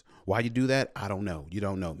doors. Why you do that, I don't know. You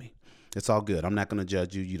don't know me. It's all good. I'm not going to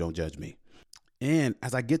judge you. You don't judge me. And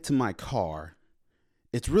as I get to my car,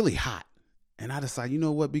 it's really hot. And I decide, you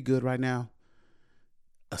know what be good right now?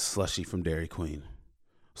 A slushie from Dairy Queen.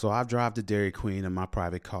 So I drive to Dairy Queen in my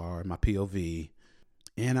private car, my POV,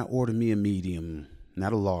 and I order me a medium,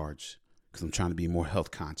 not a large, because I'm trying to be more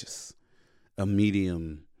health conscious. A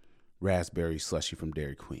medium raspberry slushie from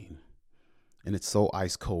Dairy Queen. And it's so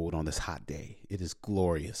ice cold on this hot day. It is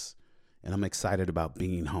glorious. And I'm excited about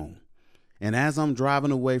being home. And as I'm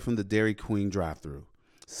driving away from the Dairy Queen drive-thru,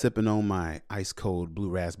 sipping on my ice cold blue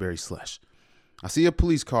raspberry slush, I see a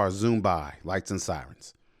police car zoom by, lights and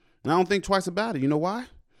sirens. And I don't think twice about it. You know why?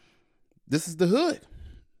 This is the hood.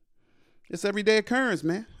 It's everyday occurrence,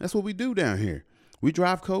 man. That's what we do down here. We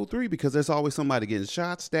drive code 3 because there's always somebody getting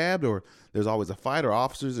shot, stabbed, or there's always a fight or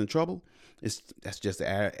officers in trouble. That's just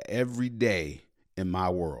every day in my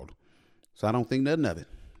world. So I don't think nothing of it.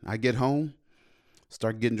 I get home,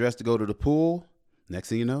 start getting dressed to go to the pool. Next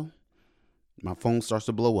thing you know, my phone starts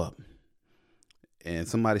to blow up. And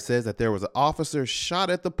somebody says that there was an officer shot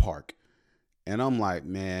at the park. And I'm like,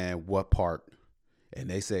 man, what park? And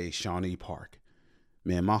they say Shawnee Park.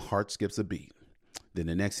 Man, my heart skips a beat. Then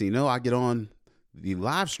the next thing you know, I get on the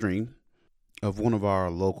live stream of one of our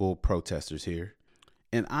local protesters here.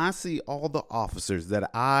 And I see all the officers that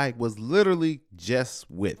I was literally just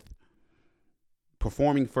with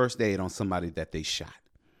performing first aid on somebody that they shot.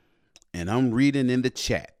 And I'm reading in the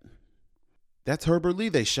chat. That's Herbert Lee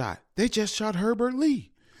they shot. They just shot Herbert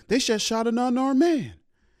Lee. They just shot an unarmed man.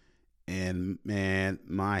 And man,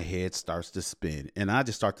 my head starts to spin. And I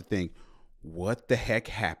just start to think, what the heck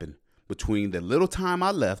happened between the little time I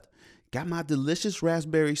left, got my delicious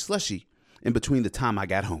raspberry slushie, and between the time I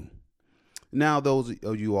got home? Now, those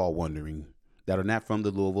of you all wondering that are not from the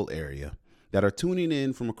Louisville area, that are tuning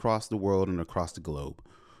in from across the world and across the globe,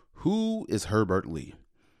 who is Herbert Lee?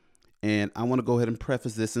 And I want to go ahead and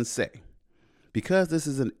preface this and say, because this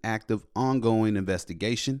is an active, ongoing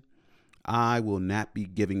investigation, I will not be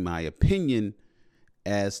giving my opinion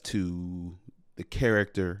as to the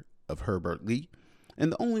character of Herbert Lee.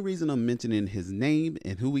 And the only reason I'm mentioning his name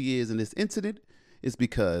and who he is in this incident is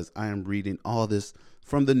because I am reading all this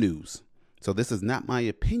from the news. So this is not my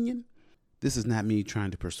opinion. This is not me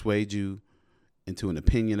trying to persuade you into an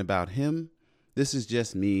opinion about him. This is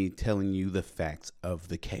just me telling you the facts of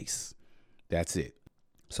the case. That's it.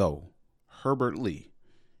 So Herbert Lee,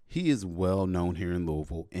 he is well known here in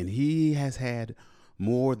Louisville, and he has had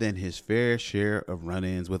more than his fair share of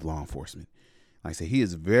run-ins with law enforcement. Like I say, he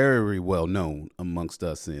is very well known amongst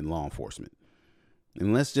us in law enforcement.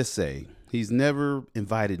 And let's just say he's never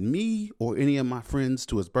invited me or any of my friends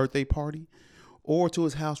to his birthday party or to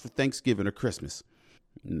his house for Thanksgiving or Christmas.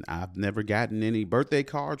 I've never gotten any birthday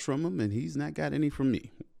cards from him, and he's not got any from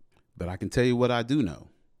me. But I can tell you what I do know.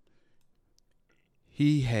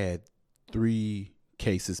 He had 3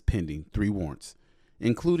 cases pending, 3 warrants,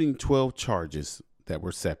 including 12 charges that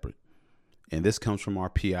were separate. And this comes from our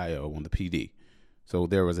PIO on the PD. So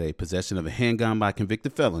there was a possession of a handgun by a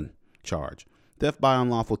convicted felon charge, theft by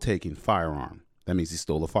unlawful taking, firearm. That means he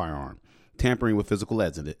stole a firearm. Tampering with physical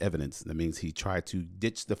evidence. That means he tried to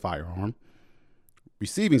ditch the firearm.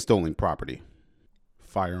 Receiving stolen property,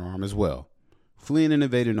 firearm as well. Fleeing and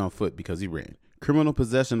evading on foot because he ran. Criminal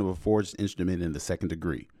possession of a forged instrument in the 2nd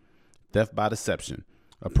degree. Theft by deception.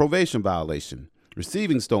 A probation violation.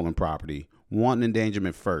 Receiving stolen property. Wanton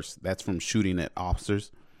endangerment first. That's from shooting at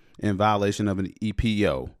officers. In violation of an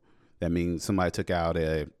EPO. That means somebody took out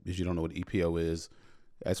if you don't know what EPO is,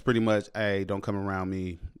 that's pretty much, hey, don't come around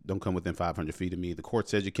me. Don't come within 500 feet of me. The court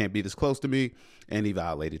says you can't be this close to me. And he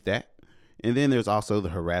violated that. And then there's also the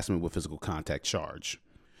harassment with physical contact charge.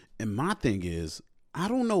 And my thing is, I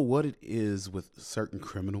don't know what it is with certain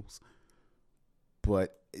criminals,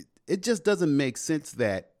 but it just doesn't make sense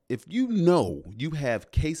that if you know you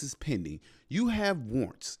have cases pending, you have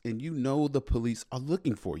warrants, and you know the police are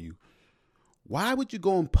looking for you, why would you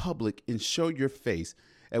go in public and show your face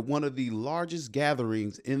at one of the largest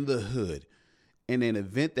gatherings in the hood in an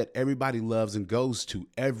event that everybody loves and goes to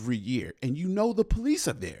every year, and you know the police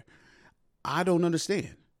are there? I don't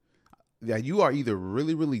understand. That you are either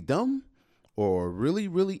really, really dumb or really,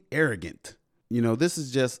 really arrogant. You know, this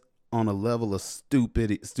is just on a level of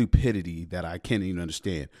stupidity that I can't even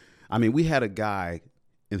understand. I mean, we had a guy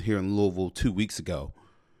here in Louisville 2 weeks ago.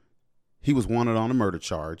 He was wanted on a murder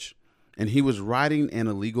charge, and he was riding an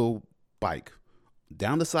illegal bike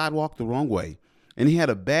down the sidewalk the wrong way, and he had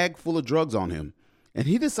a bag full of drugs on him. And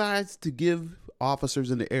he decides to give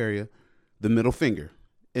officers in the area the middle finger.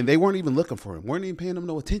 And they weren't even looking for him, weren't even paying him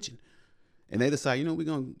no attention. And they decide, we're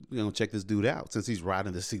gonna check this dude out since he's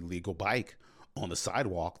riding this illegal bike on the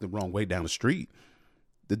sidewalk the wrong way down the street.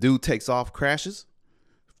 The dude takes off, crashes.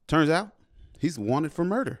 Turns out he's wanted for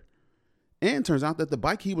murder. And turns out that the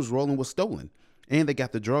bike he was rolling was stolen. And they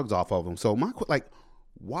got the drugs off of him. So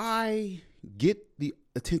why get the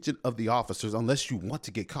attention of the officers unless you want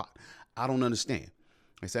to get caught? I don't understand.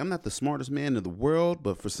 I say I'm not the smartest man in the world,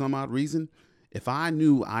 but for some odd reason, if I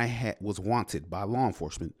knew I was wanted by law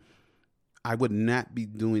enforcement, I would not be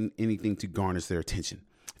doing anything to garnish their attention.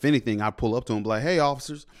 If anything, I'd pull up to them and be like, hey,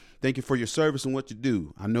 officers, thank you for your service and what you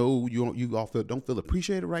do. I know you all don't feel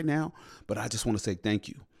appreciated right now, but I just want to say thank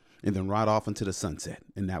you. And then ride off into the sunset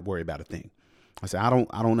and not worry about a thing. I say, I don't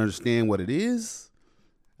understand what it is.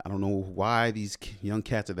 I don't know why these young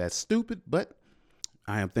cats are that stupid, but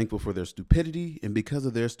I am thankful for their stupidity. And because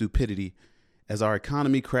of their stupidity, as our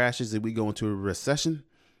economy crashes and we go into a recession,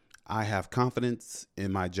 I have confidence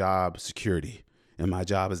in my job security. And my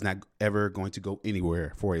job is not ever going to go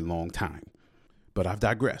anywhere for a long time. But I've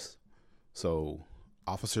digressed. So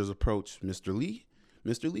officers approach Mr. Lee.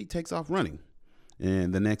 Mr. Lee takes off running.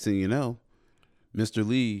 And the next thing you know, Mr.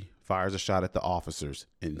 Lee fires a shot at the officers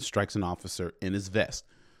and strikes an officer in his vest.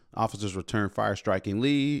 Officers return fire striking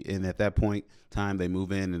Lee, and at that point time, they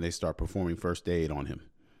move in and they start performing first aid on him.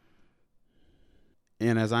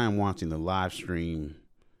 And as I am watching the live stream,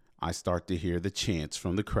 I start to hear the chants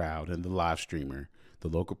from the crowd and the live streamer, the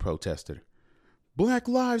local protester. Black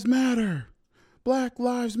Lives Matter! Black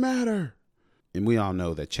Lives Matter! And we all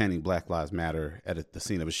know that chanting Black Lives Matter at the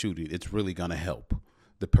scene of a shooting, it's really going to help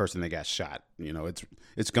the person that got shot.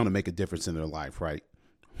 It's going to make a difference in their life, right?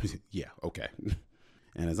 Yeah, okay.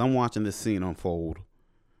 And as I'm watching this scene unfold,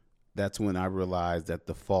 that's when I realized that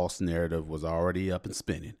the false narrative was already up and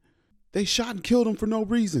spinning. They shot and killed him for no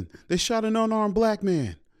reason. They shot an unarmed black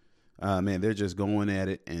man. Man, they're just going at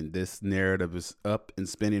it, and this narrative is up and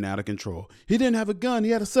spinning out of control. He didn't have a gun.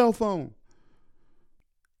 He had a cell phone.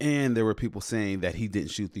 And there were people saying that he didn't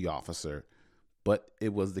shoot the officer, but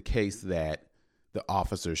it was the case that the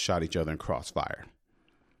officers shot each other in crossfire.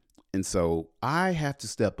 And so I have to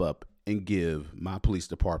step up and give my police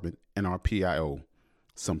department and our PIO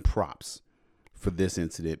some props for this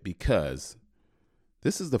incident, because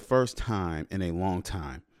this is the first time in a long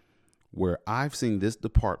time where I've seen this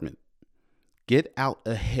department get out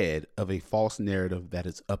ahead of a false narrative that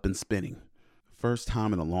is up and spinning. First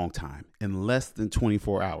time in a long time. In less than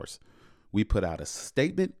 24 hours, we put out a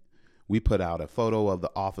statement. We put out a photo of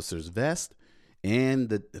the officer's vest. And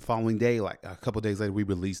the following day, like a couple days later, we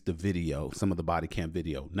released the video, some of the body cam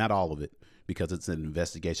video, not all of it, because it's an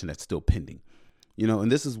investigation that's still pending.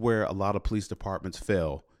 And this is where a lot of police departments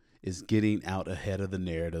fail, is getting out ahead of the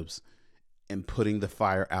narratives and putting the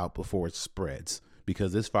fire out before it spreads,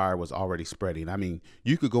 because this fire was already spreading. I mean,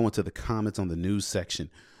 you could go into the comments on the news section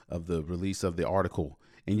of the release of the article,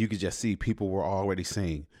 and you could just see people were already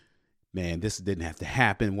saying, man, this didn't have to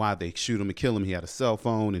happen. Why'd they shoot him and kill him? He had a cell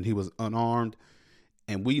phone and he was unarmed.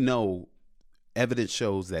 And we know evidence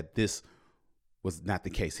shows that this was not the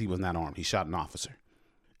case. He was not armed. He shot an officer.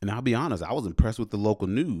 And I'll be honest, I was impressed with the local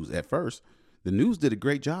news at first. The news did a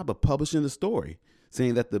great job of publishing the story,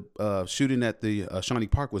 saying that the shooting at the Shawnee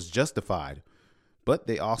Park was justified. But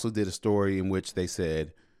they also did a story in which they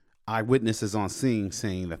said eyewitnesses on scene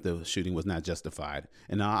saying that the shooting was not justified.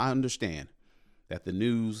 And now I understand that the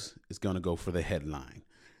news is going to go for the headline.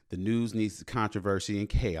 The news needs the controversy and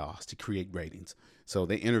chaos to create ratings. So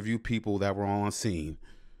they interviewed people that were on scene,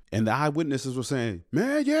 and the eyewitnesses were saying,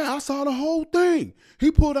 man, yeah, I saw the whole thing.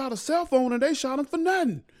 He pulled out a cell phone and they shot him for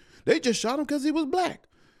nothing. They just shot him because he was black.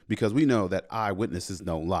 Because we know that eyewitnesses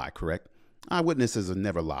don't lie, correct? Eyewitnesses will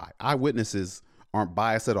never lie. Eyewitnesses aren't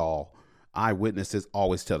biased at all. Eyewitnesses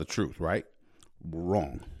always tell the truth, right?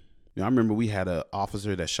 Wrong. I remember we had an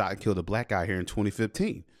officer that shot and killed a black guy here in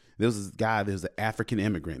 2015. There was this guy that was an African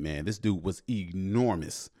immigrant, man. This dude was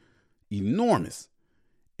enormous.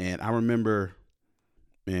 And I remember,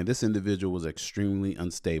 man, this individual was extremely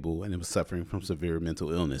unstable and he was suffering from severe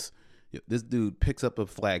mental illness. This dude picks up a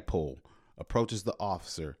flagpole, approaches the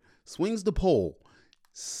officer, swings the pole,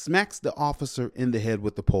 smacks the officer in the head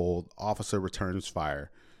with the pole. The officer returns fire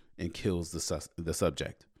and kills the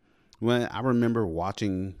subject. When I remember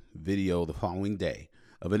watching video the following day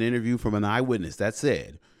of an interview from an eyewitness that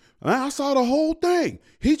said, I saw the whole thing.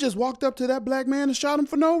 He just walked up to that black man and shot him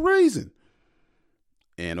for no reason.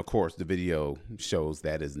 And of course, the video shows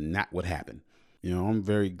that is not what happened. I'm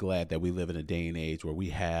very glad that we live in a day and age where we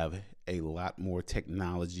have a lot more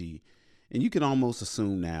technology And you can almost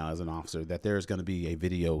assume now as an officer that there's going to be a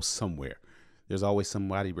video somewhere. There's always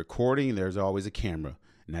somebody recording. There's always a camera,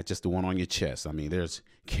 not just the one on your chest. I mean, there's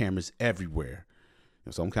cameras everywhere.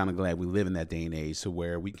 And so I'm kind of glad we live in that day and age to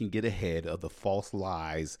where we can get ahead of the false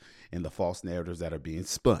lies and the false narratives that are being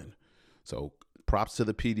spun. So props to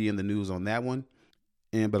the PD and the news on that one.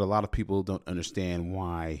 But a lot of people don't understand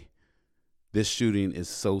why this shooting is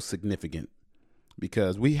so significant,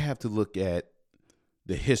 because we have to look at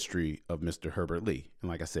the history of Mr. Herbert Lee. And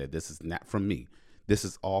like I said, this is not from me. This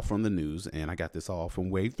is all from the news, and I got this all from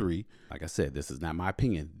Wave 3. Like I said, this is not my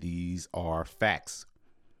opinion. These are facts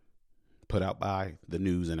put out by the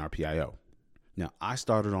news and our PIO. Now, I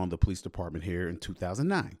started on the police department here in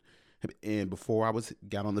 2009. And before I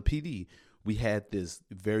got on the PD, we had this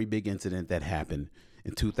very big incident that happened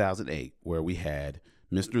in 2008 where we had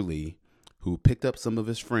Mr. Lee, who picked up some of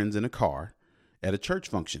his friends in a car at a church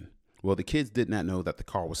function. Well, the kids did not know that the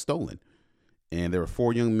car was stolen. And there were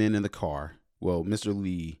 4 young men in the car. Well, Mr.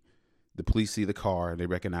 Lee, the police see the car, they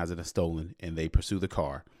recognize it as stolen, and they pursue the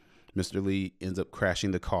car. Mr. Lee ends up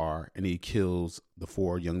crashing the car, and he kills the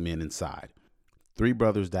 4 young men inside. 3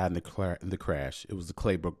 brothers died in the crash. It was the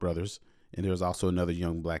Claybrook brothers, and there was also another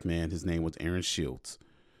young black man. His name was Aaron Shields.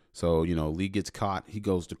 So, Lee gets caught. He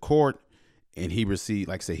goes to court, and he received,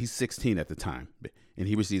 like I said, he's 16 at the time, and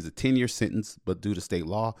he receives a 10-year sentence, but due to state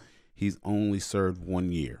law, he's only served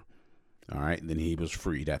 1 year. All right, and then he was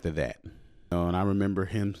freed after that. And I remember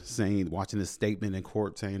him watching this statement in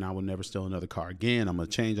court saying, I will never steal another car again. I'm going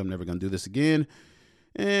to change. I'm never going to do this again.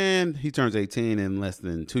 And he turns 18, and less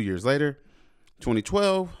than 2 years later,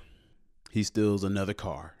 2012, he steals another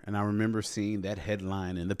car. And I remember seeing that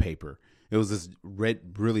headline in the paper. It was this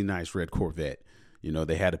really nice red Corvette.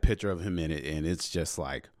 They had a picture of him in it, and it's just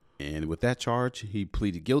like, and with that charge, he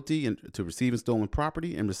pleaded guilty to receiving stolen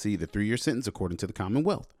property and received a 3-year sentence according to the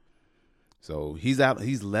Commonwealth. So he's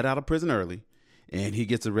let out of prison early, and he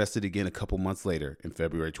gets arrested again a couple months later in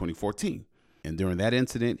February 2014. And during that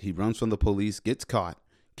incident, he runs from the police, gets caught,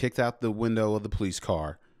 kicked out the window of the police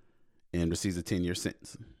car, and receives a 10-year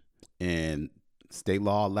sentence. And state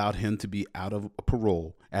law allowed him to be out of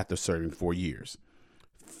parole after serving 4 years.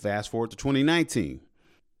 Fast forward to 2019.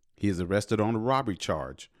 He is arrested on a robbery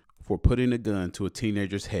charge for putting a gun to a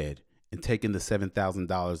teenager's head and taking the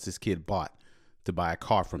 $7,000 this kid bought to buy a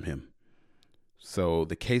car from him. So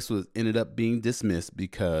the case ended up being dismissed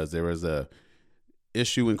because there was a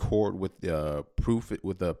issue in court with proof.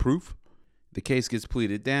 The case gets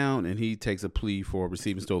pleaded down, and he takes a plea for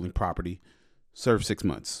receiving stolen property, served 6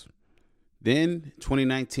 months. Then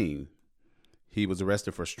 2019, he was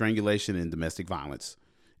arrested for strangulation and domestic violence,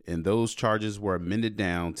 and those charges were amended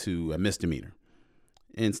down to a misdemeanor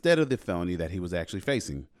instead of the felony that he was actually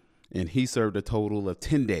facing. And he served a total of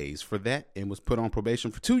 10 days for that and was put on probation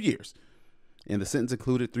for 2 years. And the sentence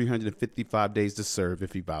included 355 days to serve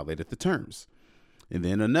if he violated the terms. And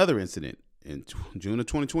then another incident in June of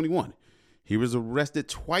 2021. He was arrested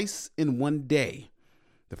twice in 1 day.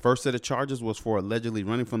 The first set of charges was for allegedly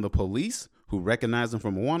running from the police, who recognized him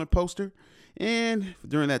from a wanted poster. And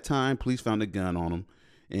during that time, police found a gun on him.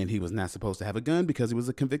 And he was not supposed to have a gun because he was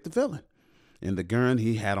a convicted felon. And the gun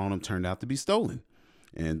he had on him turned out to be stolen.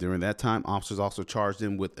 And during that time, officers also charged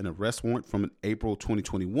him with an arrest warrant from an April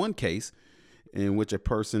 2021 case in which a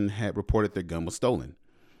person had reported their gun was stolen.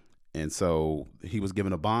 And so he was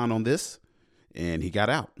given a bond on this, and he got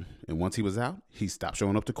out. And once he was out, he stopped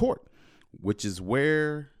showing up to court, which is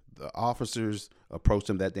where the officers approached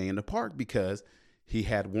him that day in the park because he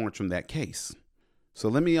had warrants from that case. So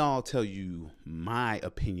let me tell you my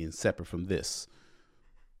opinion separate from this.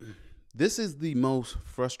 This is the most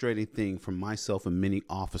frustrating thing for myself and many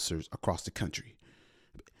officers across the country.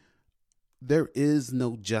 There is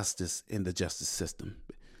no justice in the justice system.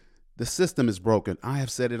 The system is broken. I have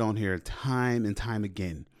said it on here time and time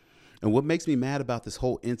again. And what makes me mad about this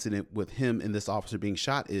whole incident with him and this officer being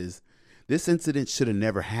shot is this incident should have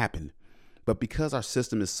never happened. But because our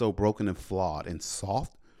system is so broken and flawed and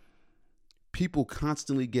soft, people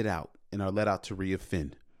constantly get out and are let out to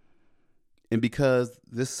reoffend. And because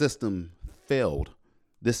this system failed,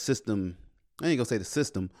 I ain't gonna say the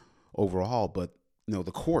system overall, but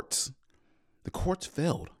the courts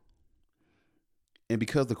failed. And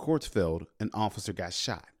because the courts failed, an officer got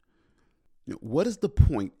shot. What is the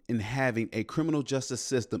point in having a criminal justice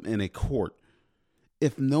system in a court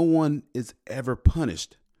if no one is ever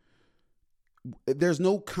punished? There's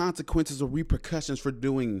no consequences or repercussions for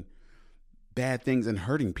doing bad things and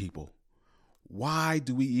hurting people. Why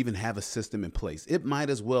do we even have a system in place? It might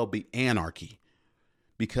as well be anarchy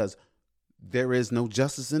because there is no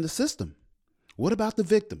justice in the system. What about the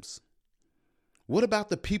victims? What about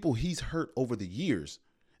the people he's hurt over the years?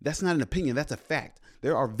 That's not an opinion. That's a fact.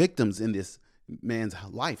 There are victims in this man's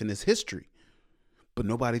life, in this history, but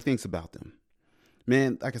nobody thinks about them.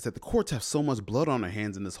 Man, like I said, the courts have so much blood on their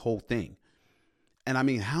hands in this whole thing. And I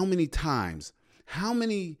mean, how many times, how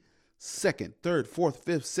many second, third, fourth,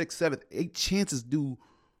 fifth, sixth, seventh, 8 chances do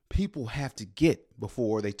people have to get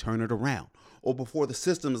before they turn it around, or before the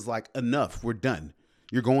system is like, enough, we're done.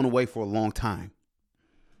 You're going away for a long time.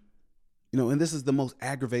 And this is the most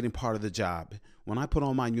aggravating part of the job. When I put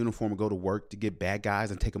on my uniform and go to work to get bad guys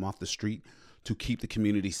and take them off the street to keep the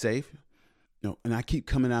community safe, and I keep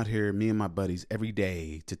coming out here, me and my buddies, every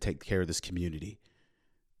day to take care of this community.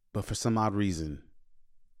 But for some odd reason,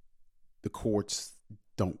 the courts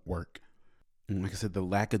don't work. And like I said, the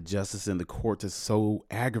lack of justice in the courts is so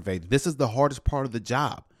aggravating. This is the hardest part of the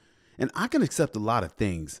job. And I can accept a lot of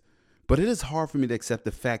things, but it is hard for me to accept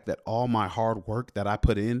the fact that all my hard work that I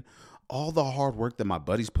put in, all the hard work that my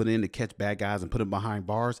buddies put in to catch bad guys and put them behind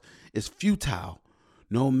bars is futile,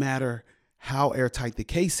 no matter how airtight the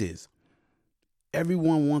case is.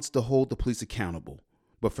 Everyone wants to hold the police accountable,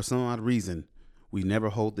 but for some odd reason, we never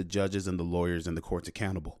hold the judges and the lawyers and the courts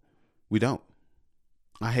accountable. We don't.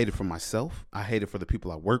 I hate it for myself. I hate it for the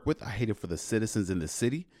people I work with. I hate it for the citizens in the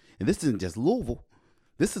city. And this isn't just Louisville.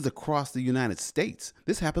 This is across the United States.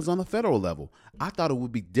 This happens on the federal level. I thought it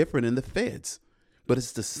would be different in the feds, but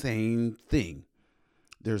it's the same thing.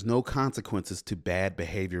 There's no consequences to bad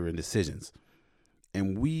behavior and decisions.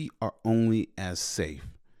 And we are only as safe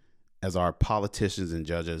as our politicians and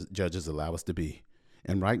judges allow us to be.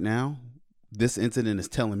 And right now, this incident is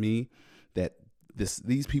telling me that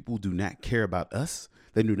these people do not care about us.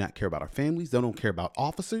 They do not care about our families. They don't care about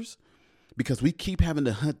officers, because we keep having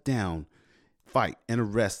to hunt down, fight, and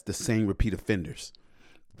arrest the same repeat offenders.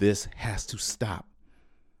 This has to stop.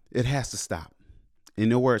 It has to stop. You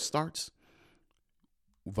know where it starts?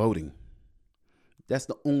 Voting. That's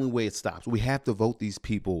the only way it stops. We have to vote these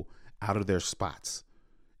people out of their spots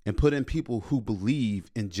and put in people who believe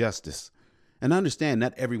in justice. And understand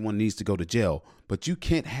not everyone needs to go to jail, but you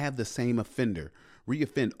can't have the same offender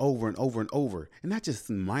reoffend over and over and over. And not just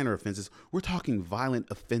minor offenses. We're talking violent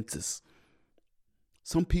offenses.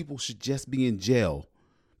 Some people should just be in jail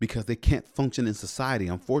because they can't function in society,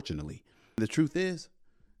 unfortunately. The truth is,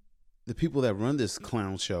 the people that run this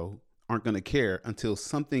clown show aren't going to care until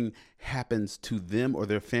something happens to them or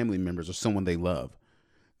their family members or someone they love.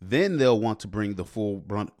 Then they'll want to bring the full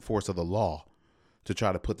brunt force of the law to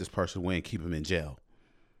try to put this person away and keep him in jail.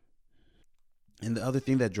 And the other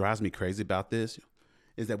thing that drives me crazy about this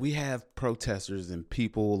is that we have protesters and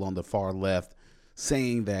people on the far left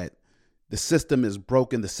saying that the system is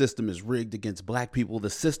broken, the system is rigged against black people, the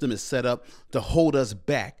system is set up to hold us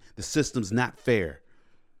back, the system's not fair.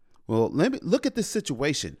 Well, let me look at this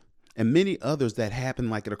situation and many others that happen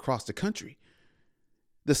like it across the country.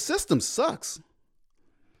 The system sucks.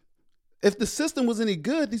 If the system was any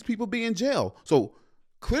good, these people be in jail. So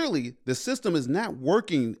clearly the system is not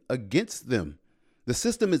working against them. The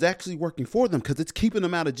system is actually working for them because it's keeping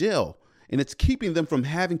them out of jail and it's keeping them from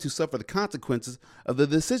having to suffer the consequences of the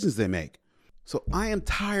decisions they make. So I am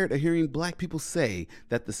tired of hearing black people say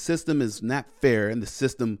that the system is not fair and the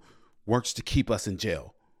system works to keep us in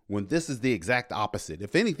jail, when this is the exact opposite.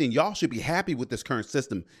 If anything, y'all should be happy with this current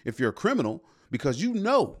system if you're a criminal, because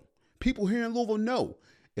people here in Louisville know,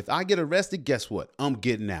 if I get arrested, guess what? I'm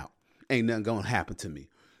getting out. Ain't nothing gonna happen to me.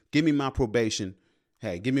 Give me my probation.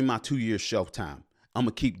 Hey, give me my 2 years shelf time. I'm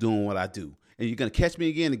gonna keep doing what I do. And you're gonna catch me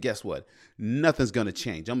again, and guess what? Nothing's gonna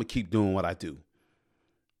change. I'm gonna keep doing what I do.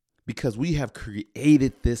 Because we have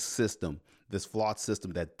created this system, this flawed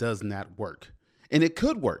system that does not work. And it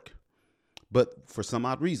could work, but for some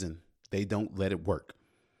odd reason, they don't let it work.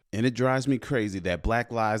 And it drives me crazy that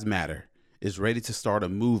Black Lives Matter is ready to start a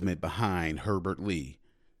movement behind Herbert Lee.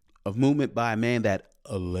 A movement by a man that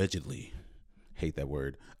allegedly, hate that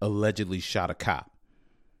word, allegedly shot a cop.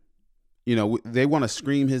 They want to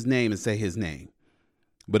scream his name and say his name.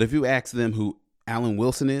 But if you ask them who Alan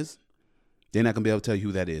Wilson is, they're not going to be able to tell you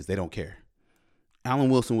who that is. They don't care.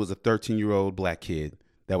 Alan Wilson was a 13-year-old black kid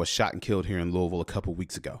that was shot and killed here in Louisville a couple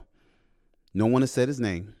weeks ago. No one has said his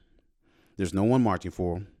name. There's no one marching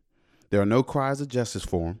for him. There are no cries of justice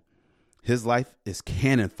for him. His life is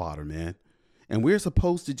cannon fodder, man. And we're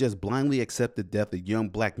supposed to just blindly accept the death of young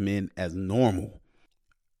black men as normal.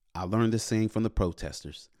 I learned this saying from the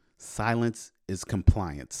protesters. Silence is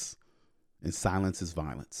compliance, and silence is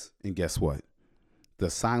violence. And guess what? The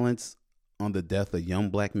silence on the death of young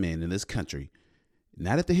black men in this country,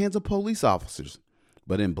 not at the hands of police officers,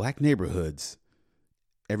 but in black neighborhoods,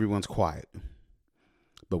 everyone's quiet.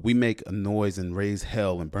 But we make a noise and raise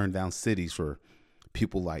hell and burn down cities for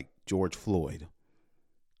people like George Floyd,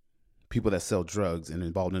 people that sell drugs and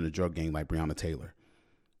involved in a drug gang like Breonna Taylor,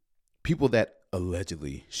 people that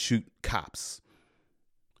allegedly shoot cops,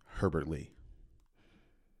 Herbert Lee.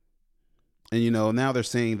 And, now they're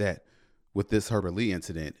saying that with this Herbert Lee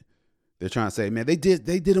incident, they're trying to say, man, they did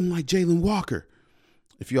him like Jayland Walker.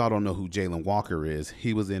 If y'all don't know who Jayland Walker is,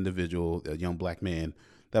 he was the individual, a young black man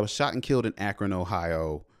that was shot and killed in Akron,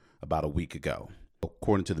 Ohio about a week ago.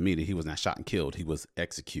 According to the media, he was not shot and killed. He was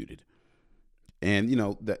executed. And,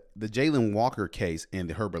 the Jayland Walker case and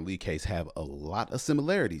the Herbert Lee case have a lot of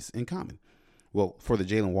similarities in common. Well, for the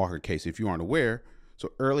Jayland Walker case, if you aren't aware,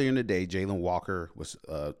 so earlier in the day, Jayland Walker was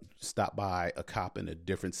stopped by a cop in a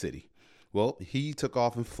different city. Well, he took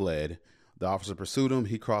off and fled. The officer pursued him.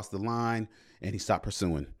 He crossed the line and he stopped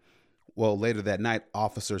pursuing. Well, later that night,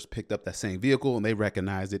 officers picked up that same vehicle and they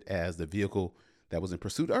recognized it as the vehicle that was in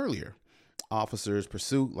pursuit earlier. Officers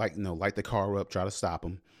pursue, light the car up, try to stop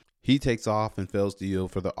him. He takes off and fails to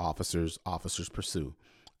yield for the officers. Officers pursue.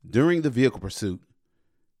 During the vehicle pursuit,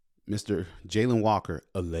 Mr. Jayland Walker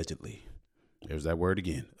allegedly, there's that word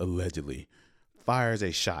again, allegedly, fires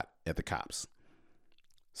a shot at the cops.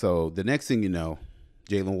 So the next thing you know,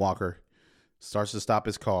 Jayland Walker starts to stop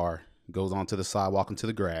his car, goes onto the sidewalk into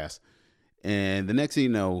the grass, and the next thing you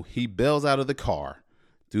know, he bails out of the car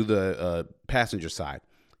through the passenger side.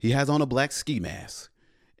 He has on a black ski mask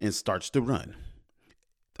and starts to run.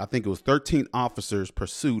 I think it was 13 officers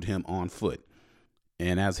pursued him on foot.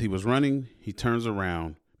 And as he was running, he turns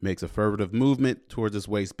around, makes a furtive movement towards his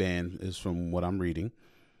waistband, is from what I'm reading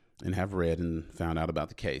and have read and found out about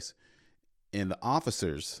the case. And the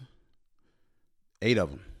officers, 8 of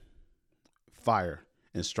them, fire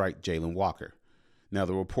and strike Jayland Walker. Now,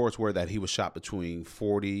 the reports were that he was shot between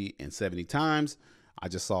 40 and 70 times. I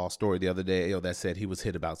just saw a story the other day that said he was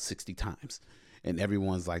hit about 60 times. And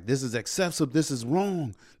everyone's like, this is excessive. This is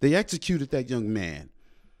wrong. They executed that young man.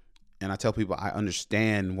 And I tell people I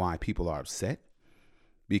understand why people are upset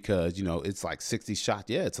because, it's like 60 shots.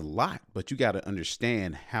 Yeah, it's a lot. But you got to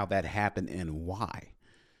understand how that happened and why.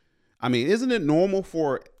 I mean, isn't it normal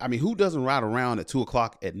who doesn't ride around at 2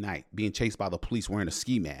 o'clock at night being chased by the police wearing a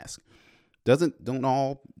ski mask?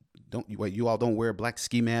 You all don't wear a black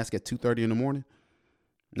ski mask at 2:30 in the morning?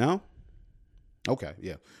 No? Okay,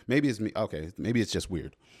 yeah. Maybe it's me. Okay, maybe it's just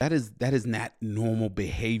weird. That is not normal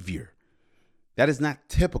behavior. That is not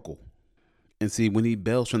typical. And see, when he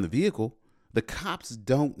bails from the vehicle, the cops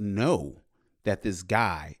don't know that this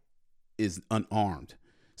guy is unarmed.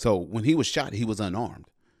 So when he was shot, he was unarmed.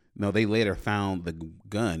 No, they later found the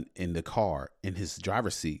gun in the car in his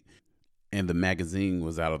driver's seat, and the magazine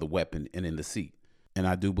was out of the weapon and in the seat. And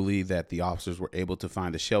I do believe that the officers were able to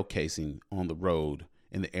find a shell casing on the road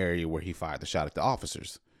in the area where he fired the shot at the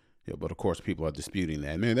officers. Yeah, but of course, people are disputing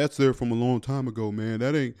that. Man, that's there from a long time ago, man.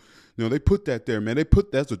 That ain't, they put that there, man.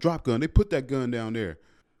 That's a drop gun. They put that gun down there.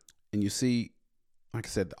 And you see, like I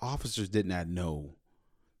said, the officers did not know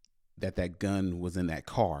that gun was in that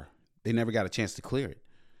car. They never got a chance to clear it.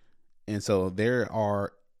 And so they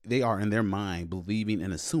are in their mind believing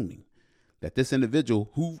and assuming that this individual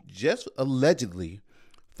who just allegedly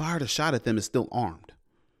fired a shot at them is still armed.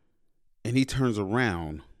 And he turns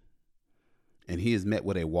around and he is met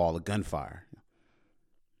with a wall of gunfire.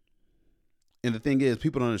 And the thing is,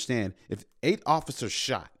 people don't understand, if 8 officers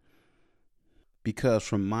shot, because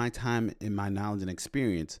from my time and my knowledge and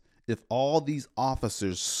experience, if all these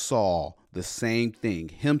officers saw the same thing,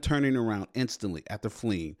 him turning around instantly after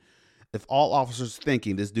fleeing, if all officers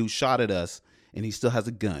thinking this dude shot at us and he still has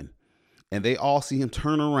a gun, and they all see him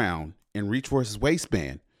turn around and reach for his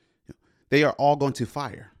waistband, they are all going to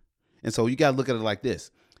fire. And so you got to look at it like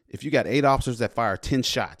this. If you got 8 officers that fire 10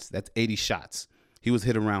 shots, that's 80 shots. He was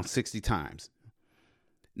hit around 60 times.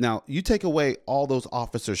 Now, you take away all those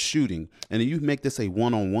officers shooting, and then you make this a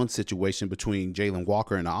one-on-one situation between Jayland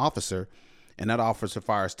Walker and the officer, and that officer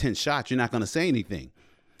fires 10 shots, you're not going to say anything.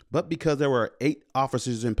 But because there were 8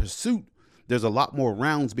 officers in pursuit, there's a lot more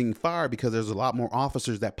rounds being fired because there's a lot more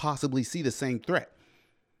officers that possibly see the same threat.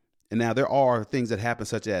 And now there are things that happen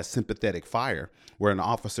such as sympathetic fire, where an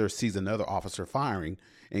officer sees another officer firing,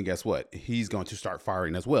 and guess what? He's going to start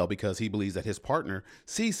firing as well because he believes that his partner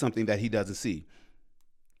sees something that he doesn't see.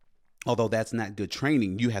 Although that's not good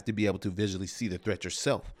training, you have to be able to visually see the threat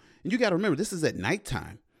yourself. And you got to remember, this is at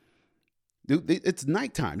nighttime. It's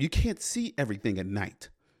nighttime. You can't see everything at night.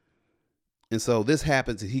 And so this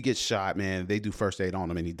happens and he gets shot, man. They do first aid on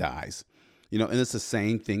him and he dies. And it's the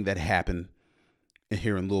same thing that happened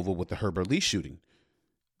here in Louisville with the Herbert Lee shooting.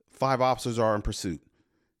 5 officers are in pursuit.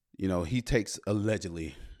 He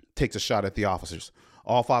allegedly takes a shot at the officers.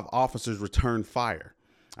 All 5 officers return fire.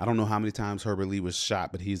 I don't know how many times Herbert Lee was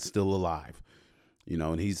shot, but he's still alive.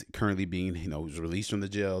 And he's currently being, he was released from the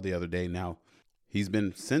jail the other day. Now, he's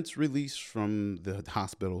been since released from the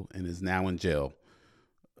hospital and is now in jail,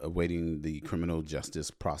 awaiting the criminal justice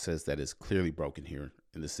process that is clearly broken here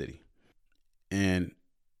in the city. And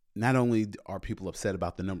not only are people upset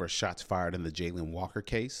about the number of shots fired in the Jayland Walker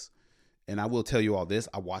case, and I will tell you all this,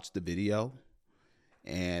 I watched the video,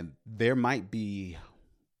 and there might be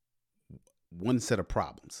one set of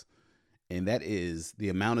problems, and that is the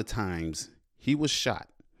amount of times he was shot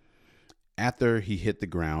after he hit the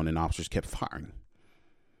ground and officers kept firing.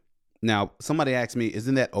 Now, somebody asked me,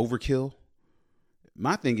 isn't that overkill?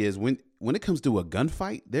 My thing is, when it comes to a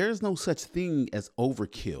gunfight, there is no such thing as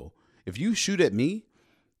overkill. If you shoot at me,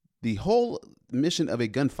 the whole mission of a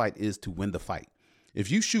gunfight is to win the fight.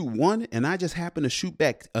 If you shoot one and I just happen to shoot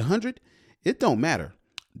back 100, it don't matter.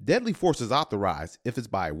 Deadly force is authorized if it's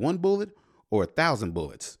by 1 bullet or 1,000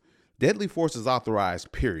 bullets. Deadly force is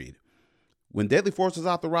authorized, period. When deadly force is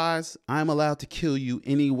authorized, I'm allowed to kill you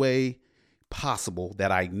any way possible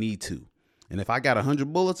that I need to. And if I got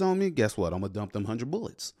 100 bullets on me, guess what? I'm going to dump them 100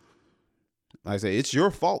 bullets. Like I say, it's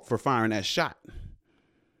your fault for firing that shot.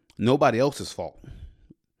 Nobody else's fault.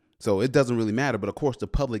 So it doesn't really matter. But of course, the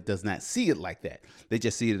public does not see it like that. They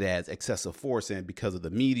just see it as excessive force. And because of the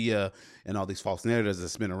media and all these false narratives that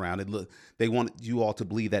spin around, they want you all to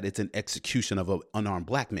believe that it's an execution of an unarmed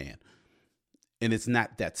black man. And it's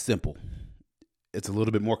not that simple. It's a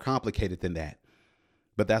little bit more complicated than that.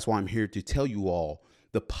 But that's why I'm here to tell you all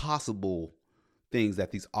the possible things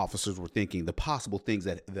that these officers were thinking, the possible things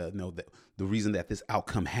that the reason that this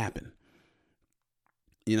outcome happened.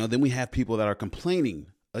 Then we have people that are complaining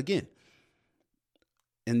again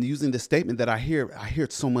and using the statement that I hear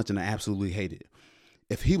it so much and I absolutely hate it.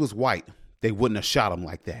 If he was white, they wouldn't have shot him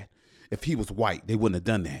like that. If he was white, they wouldn't have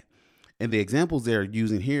done that. And the examples they're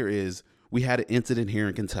using here is we had an incident here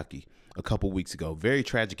in Kentucky a couple weeks ago. Very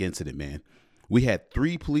tragic incident, man. We had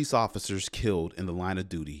 3 police officers killed in the line of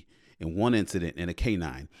duty in one incident in a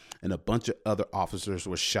K-9, and a bunch of other officers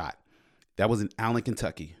were shot. That was in Allen,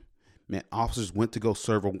 Kentucky. Man, officers went to go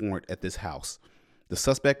serve a warrant at this house. The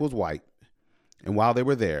suspect was white, and while they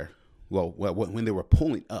were there, when they were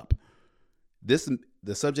pulling up,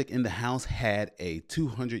 the subject in the house had a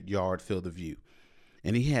 200-yard field of view,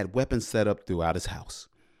 and he had weapons set up throughout his house.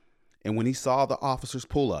 And when he saw the officers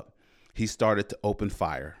pull up, he started to open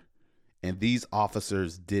fire. And these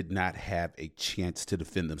officers did not have a chance to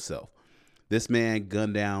defend themselves. This man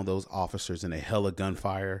gunned down those officers in a hell of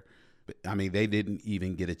gunfire. I mean, they didn't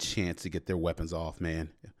even get a chance to get their weapons off,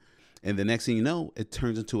 man. And the next thing you know, it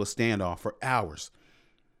turns into a standoff for hours.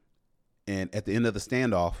 And at the end of the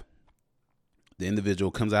standoff, the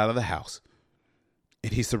individual comes out of the house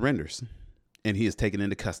and he surrenders and he is taken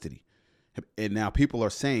into custody. And now people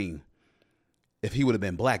are saying if he would have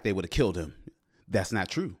been black, they would have killed him. That's not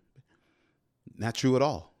true. Not true at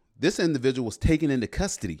all. This individual was taken into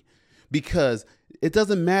custody because it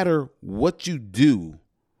doesn't matter what you do.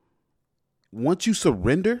 Once you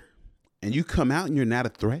surrender and you come out and you're not a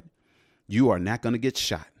threat, you are not going to get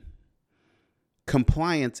shot.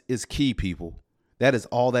 Compliance is key, people. That is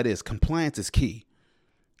all that is. Compliance is key.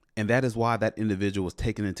 And that is why that individual was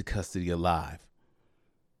taken into custody alive.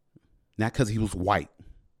 Not because he was white.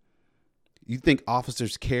 You think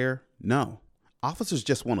officers care? No. Officers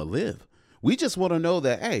just want to live. We just want to know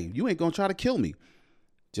that, hey, you ain't going to try to kill me.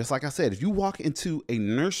 Just like I said, if you walk into a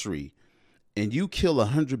nursery and you kill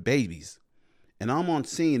 100 babies and I'm on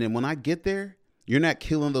scene and when I get there, you're not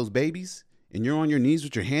killing those babies and you're on your knees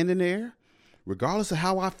with your hand in the air, regardless of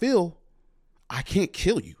how I feel, I can't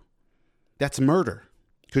kill you. That's murder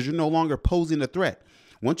because you're no longer posing a threat.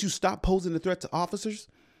 Once you stop posing a threat to officers,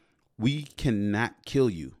 we cannot kill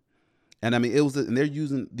you. And I mean,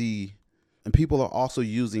 and people are also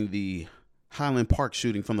using the Highland Park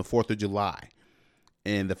shooting from the 4th of July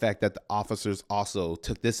and the fact that the officers also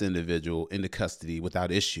took this individual into custody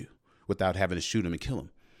without issue, without having to shoot him and kill him.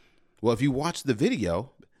 Well, if you watch the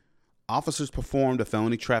video, officers performed a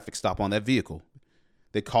felony traffic stop on that vehicle.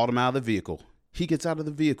 They called him out of the vehicle. He gets out of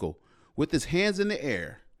the vehicle with his hands in the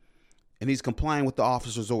air and he's complying with the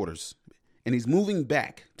officer's orders and he's moving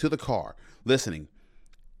back to the car, listening,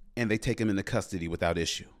 and they take him into custody without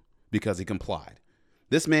issue because he complied.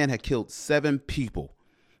 This man had killed 7 people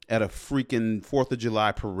at a freaking 4th of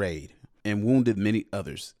July parade and wounded many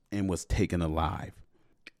others and was taken alive.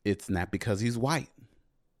 It's not because he's white.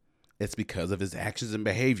 It's because of his actions and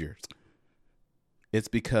behaviors. It's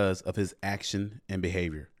because of his action and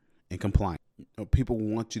behavior and compliance. People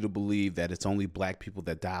want you to believe that it's only black people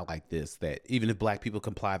that die like this, that even if black people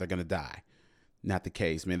comply, they're going to die. not the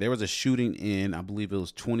case, man. There was a shooting in, I believe it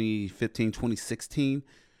was 2015, 2016,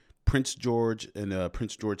 Prince George in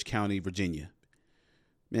Prince George County, Virginia.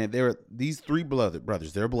 Man, there are these three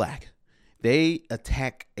brothers. They're black. They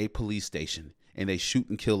attack a police station and they shoot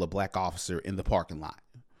and kill a black officer in the parking lot.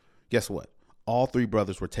 Guess what? All three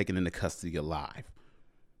brothers were taken into custody alive.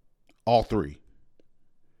 All three.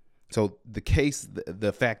 So the case,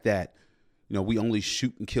 the fact that, we only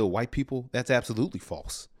shoot and kill white people, that's absolutely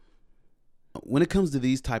false. When it comes to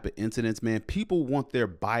these type of incidents, man, people want their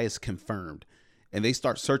bias confirmed. And they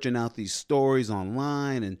start searching out these stories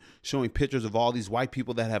online and showing pictures of all these white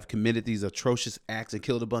people that have committed these atrocious acts and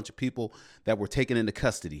killed a bunch of people that were taken into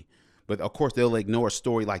custody. But of course, they'll ignore a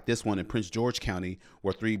story like this one in Prince George County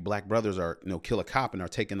where three black brothers are, kill a cop and are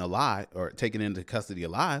taken alive or taken into custody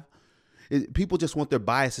alive. People just want their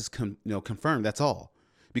biases confirmed. That's all.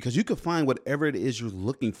 Because you can find whatever it is you're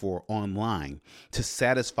looking for online to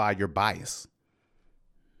satisfy your bias.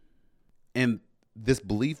 And this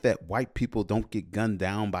belief that white people don't get gunned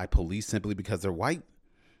down by police simply because they're white,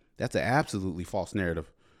 that's an absolutely false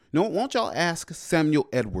narrative. Won't y'all ask Samuel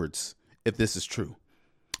Edwards if this is true?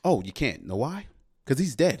 Oh, you can't. Know why? Because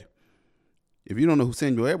he's dead. If you don't know who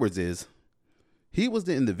Samuel Edwards is, he was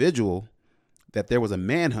the individual that there was a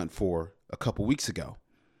manhunt for a couple weeks ago.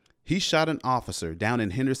 He shot an officer down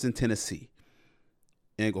in Henderson, Tennessee.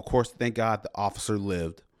 And of course, thank God the officer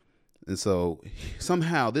lived. And so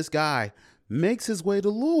somehow this guy makes his way to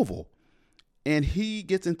Louisville and he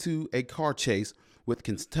gets into a car chase with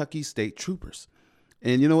Kentucky State troopers.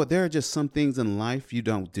 And you know what? There are just some things in life you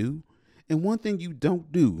don't do. And one thing you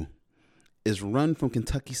don't do is run from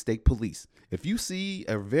Kentucky State Police. If you see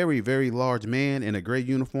a very, very large man in a gray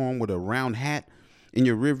uniform with a round hat in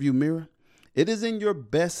your rearview mirror, it is in your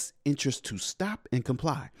best interest to stop and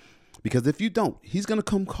comply. Because if you don't, he's going to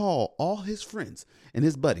come call all his friends and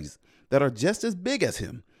his buddies that are just as big as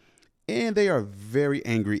him. And they are very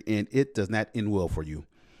angry, and it does not end well for you.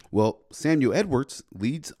 Well, Samuel Edwards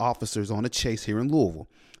leads officers on a chase here in Louisville,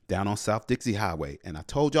 down on South Dixie Highway. And I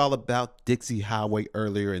told y'all about Dixie Highway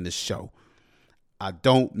earlier in the show. I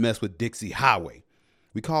don't mess with Dixie Highway.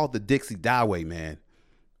 We call it the Dixie Highway, man.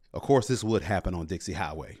 Of course, this would happen on Dixie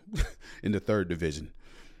Highway in the 3rd Division.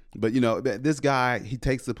 But, this guy, he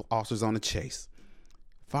takes the officers on a chase,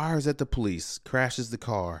 fires at the police, crashes the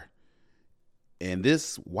car. And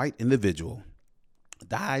this white individual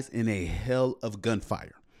dies in a hell of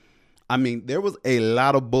gunfire. I mean, there was a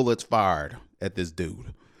lot of bullets fired at this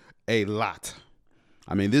dude. A lot.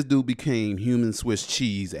 I mean, this dude became human Swiss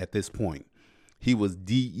cheese at this point. He was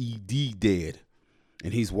DED dead,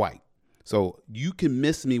 and he's white. So you can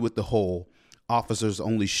miss me with the whole officers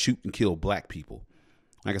only shoot and kill black people.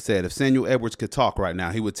 Like I said, if Samuel Edwards could talk right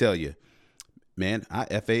now, he would tell you, man, I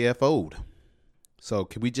FAFO'd. So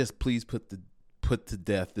can we just please put to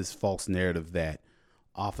death this false narrative that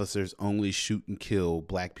officers only shoot and kill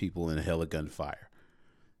black people in a hell of gunfire?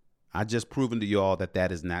 I just proven to y'all that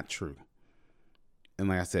that is not true. And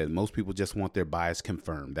like I said, most people just want their bias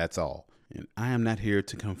confirmed. That's all. And I am not here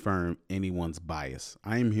to confirm anyone's bias.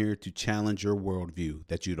 I am here to challenge your worldview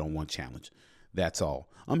that you don't want challenged. That's all.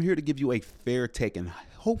 I'm here to give you a fair take and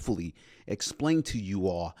hopefully explain to you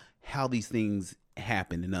all how these things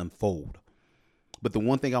happen and unfold. But the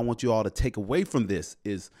one thing I want you all to take away from this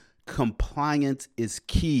is compliance is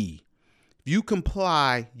key. If you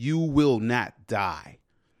comply, you will not die.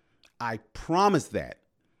 I promise that.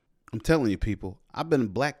 I'm telling you, people, I've been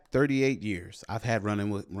black 38 years. I've had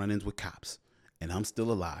run-ins with cops, and I'm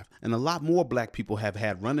still alive. And a lot more black people have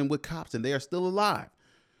had run-in with cops, and they are still alive.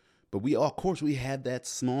 But of course, we have that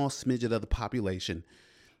small smidget of the population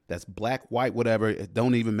that's black, white, whatever. It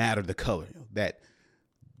don't even matter the color, that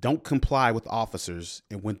don't comply with officers.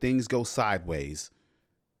 And when things go sideways,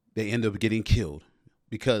 they end up getting killed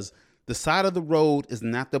because the side of the road is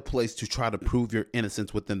not the place to try to prove your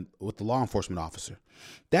innocence with the law enforcement officer.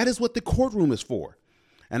 That is what the courtroom is for.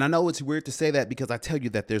 And I know it's weird to say that because I tell you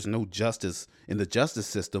that there's no justice in the justice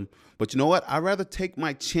system. But you know what? I'd rather take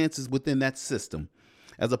my chances within that system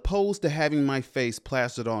as opposed to having my face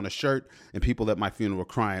plastered on a shirt and people at my funeral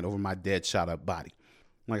crying over my dead, shot up body.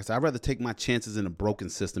 Like I said, I'd rather take my chances in a broken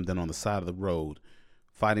system than on the side of the road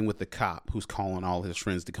fighting with the cop who's calling all his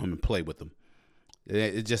friends to come and play with him.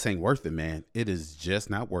 It just ain't worth it, man. It is just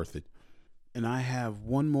not worth it. And I have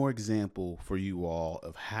one more example for you all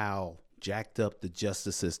of how jacked up the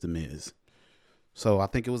justice system is. So I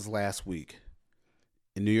think it was last week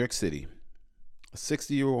in New York City, a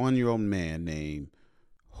 61-year-old man named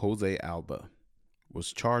Jose Alba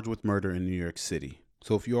was charged with murder in New York City.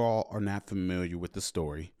 So if you all are not familiar with the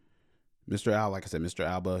story, Mr.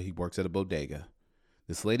 Alba, he works at a bodega.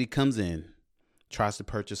 This lady comes in tries to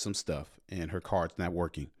purchase some stuff, and her card's not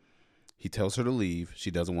working. He tells her to leave.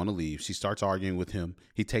 She doesn't want to leave. She starts arguing with him.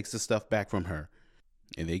 He takes the stuff back from her,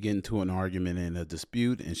 and they get into an argument and a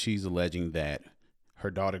dispute, and she's alleging that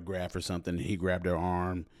her daughter grabbed for something, and he grabbed her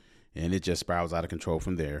arm, and it just spirals out of control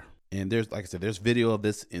from there. And there's, like I said, there's video of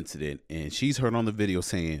this incident, and she's heard on the video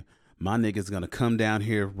saying, "My nigga's going to come down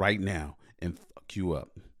here right now and fuck you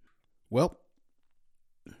up." Well,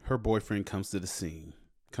 her boyfriend comes to the scene,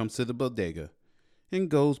 comes to the bodega, and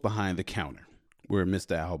goes behind the counter where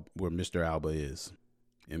Mr. Alba is.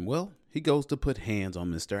 And well, he goes to put hands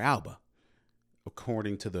on Mr. Alba.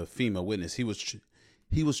 According to the female witness, he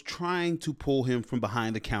was trying to pull him from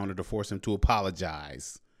behind the counter to force him to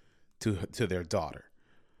apologize to their daughter.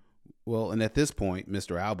 Well, and at this point,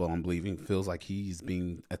 Mr. Alba, I'm believing, feels like he's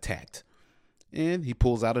being attacked. And he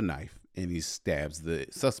pulls out a knife and he stabs the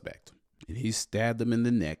suspect. And he stabbed him in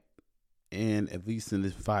the neck and at least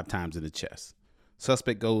 5 times in the chest.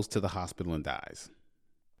 Suspect goes to the hospital and dies.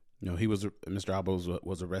 Mr. Alba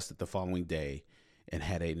was arrested the following day and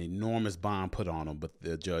had an enormous bond put on him, but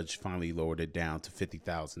the judge finally lowered it down to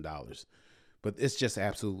 $50,000. But it's just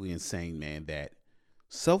absolutely insane, man, that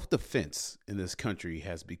self-defense in this country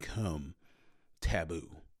has become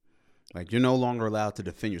taboo. Like, you're no longer allowed to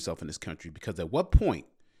defend yourself in this country, because at what point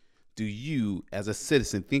do you, as a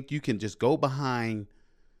citizen, think you can just go behind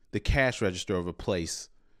the cash register of a place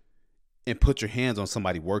and put your hands on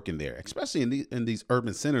somebody working there, especially in these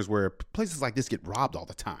urban centers where places like this get robbed all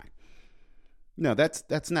the time? No,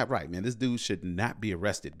 that's not right, man. This dude should not be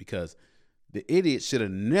arrested, because the idiot should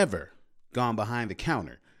have never gone behind the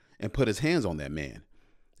counter and put his hands on that man.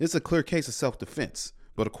 It's a clear case of self-defense.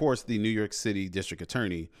 But of course, the New York City district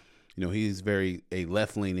attorney, he's a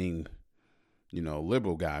left-leaning,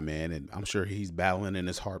 liberal guy, man. And I'm sure he's battling in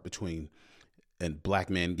his heart between a black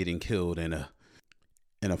man getting killed and a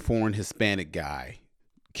foreign Hispanic guy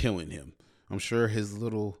killing him. I'm sure his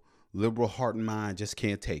little liberal heart and mind just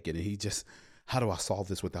can't take it. And he just, how do I solve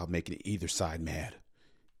this without making either side mad?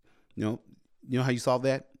 You know how you solve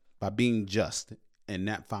that? By being just and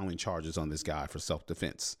not filing charges on this guy for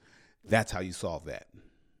self-defense. That's how you solve that.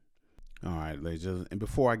 All right, ladies and gentlemen, and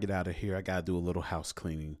before I get out of here, I got to do a little house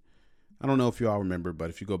cleaning. I don't know if you all remember, but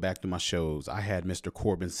if you go back to my shows, I had Mr.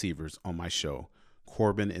 Corbin Sievers on my show.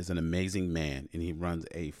 Corbin is an amazing man, and he runs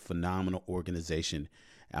a phenomenal organization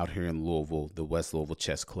out here in Louisville, the West Louisville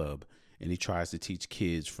Chess Club. And he tries to teach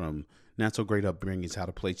kids from not so great upbringings how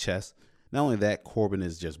to play chess. Not only that, Corbin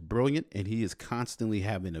is just brilliant, and he is constantly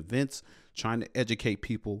having events, trying to educate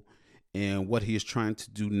people. And what he is trying to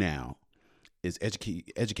do now is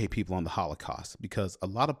educate people on the Holocaust, because a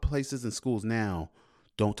lot of places and schools now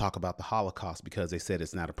don't talk about the Holocaust because they said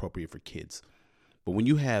it's not appropriate for kids. But when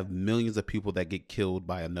you have millions of people that get killed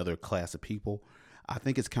by another class of people, I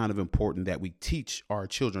think it's kind of important that we teach our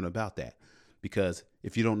children about that, because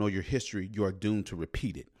if you don't know your history, you are doomed to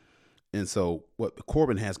repeat it. And so what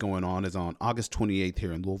Corbin has going on is on August 28th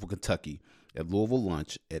here in Louisville, Kentucky, at Louisville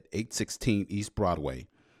Lunch at 816 East Broadway.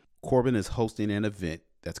 Corbin is hosting an event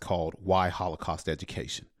that's called Why Holocaust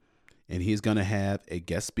Education. And he's going to have a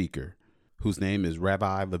guest speaker whose name is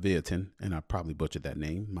Rabbi Leviathan. And I probably butchered that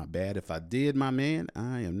name. My bad if I did, my man.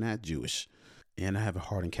 I am not Jewish. And I have a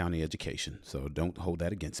Hardin County education, so don't hold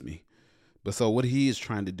that against me. But so what he is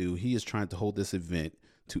trying to do, he is trying to hold this event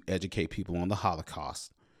to educate people on the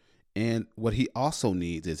Holocaust. And what he also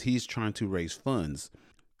needs is he's trying to raise funds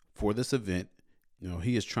for this event.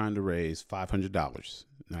 He is trying to raise $500.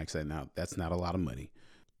 Like I said, now that's not a lot of money.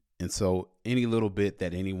 And so any little bit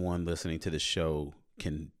that anyone listening to the show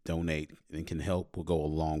can donate and can help will go a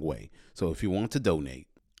long way. So if you want to donate,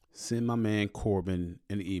 send my man Corbin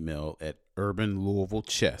an email at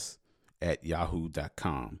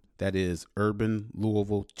urbanlouisvillechess@yahoo.com. That is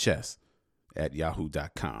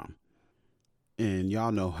urbanlouisvillechess@yahoo.com. And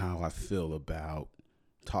y'all know how I feel about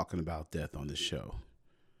talking about death on this show.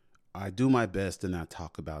 I do my best to not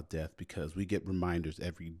talk about death, because we get reminders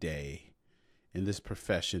every day in this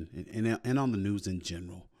profession and on the news in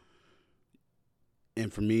general.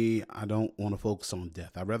 And for me, I don't want to focus on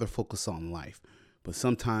death. I'd rather focus on life. But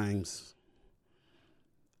sometimes,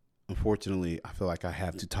 unfortunately, I feel like I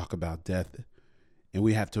have to talk about death, and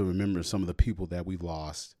we have to remember some of the people that we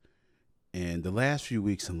lost. And the last few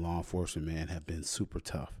weeks in law enforcement, man, have been super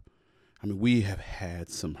tough. I mean, we have had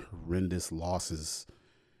some horrendous losses,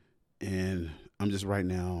 and I'm just right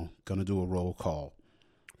now going to do a roll call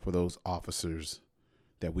for those officers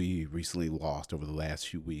that we recently lost over the last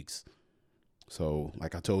few weeks. So,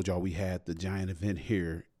 like I told y'all, we had the giant event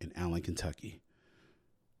here in Allen, Kentucky.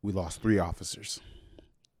 We lost 3 officers.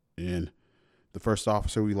 And the first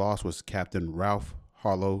officer we lost was Captain Ralph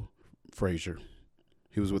Harlow Frazier.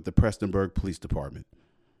 He was with the Prestonburg Police Department.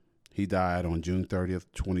 He died on June 30th,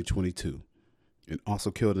 2022. And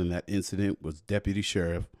also killed in that incident was Deputy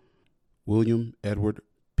Sheriff William Edward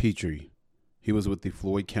Petrie. He was with the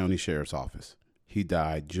Floyd County Sheriff's Office. He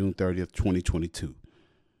died June 30th, 2022.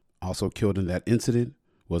 Also killed in that incident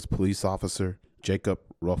was Police Officer Jacob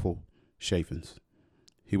Ruffle Chaffins.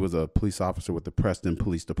 He was a police officer with the Preston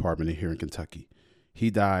Police Department here in Kentucky. He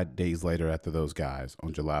died days later after those guys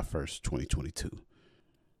on July 1st, 2022.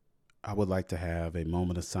 I would like to have a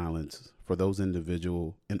moment of silence for those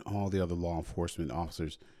individuals and all the other law enforcement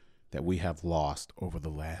officers that we have lost over the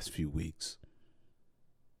last few weeks.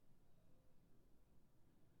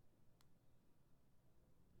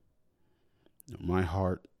 My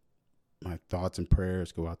heart, my thoughts and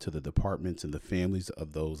prayers go out to the departments and the families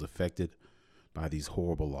of those affected by these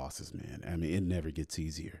horrible losses, man. I mean, it never gets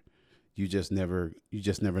easier. You just never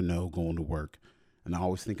know going to work. And I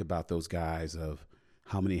always think about those guys of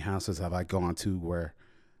how many houses have I gone to where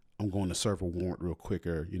I'm going to serve a warrant real quick,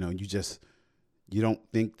 or, you don't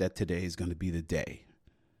think that today is going to be the day.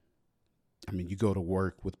 I mean, you go to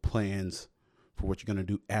work with plans for what you're going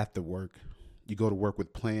to do after work. You go to work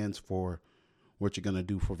with plans for what you're going to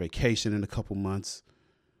do for vacation in a couple months,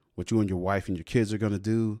 what you and your wife and your kids are going to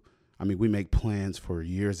do. I mean, we make plans for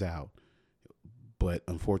years out. But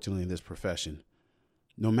unfortunately, in this profession,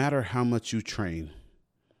 no matter how much you train,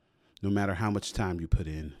 no matter how much time you put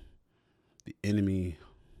in, the enemy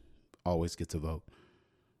always gets a vote.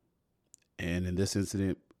 And in this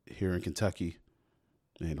incident here in Kentucky,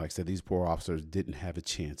 and like I said, these poor officers didn't have a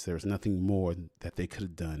chance. There was nothing more that they could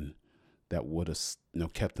have done that would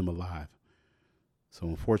have kept them alive. So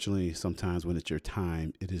unfortunately, sometimes when it's your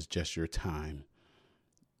time, it is just your time.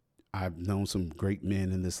 I've known some great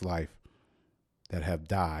men in this life that have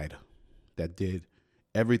died, that did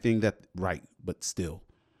everything that right, but still,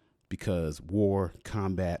 because war,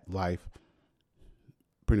 combat, life,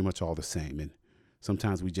 pretty much all the same. And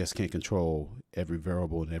sometimes we just can't control every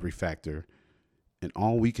variable and every factor. And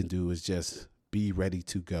all we can do is just be ready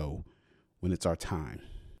to go when it's our time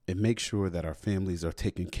and make sure that our families are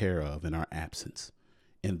taken care of in our absence.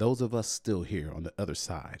 And those of us still here on the other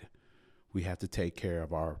side, we have to take care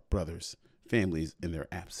of our brothers, families in their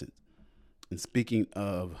absence. And speaking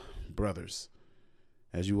of brothers,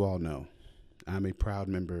 as you all know, I'm a proud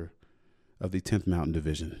member of the 10th Mountain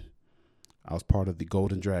Division. I was part of the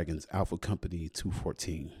Golden Dragons Alpha Company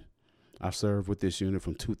 214. I served with this unit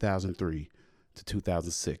from 2003 to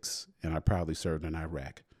 2006, and I proudly served in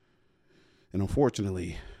Iraq. And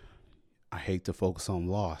unfortunately, I hate to focus on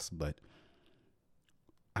loss, but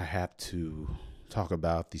I have to talk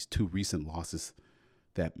about these two recent losses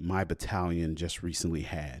that my battalion just recently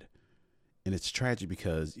had. And it's tragic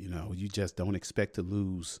because, you just don't expect to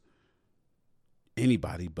lose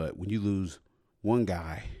anybody. But when you lose one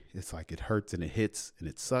guy, it's like it hurts and it hits and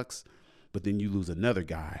it sucks. But then you lose another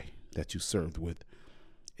guy that you served with.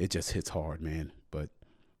 It just hits hard, man. But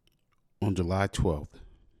on July 12th,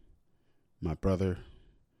 my brother,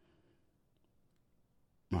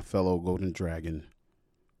 my fellow Golden Dragon,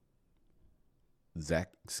 Zach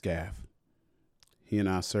Scaff, he and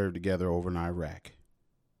I served together over in Iraq.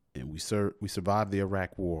 And we survived the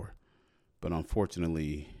Iraq War, but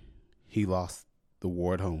unfortunately, he lost the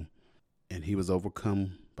war at home, and he was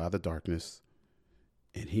overcome by the darkness,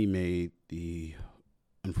 and he made the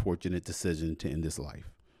unfortunate decision to end his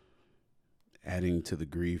life, adding to the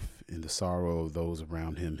grief and the sorrow of those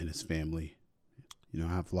around him and his family.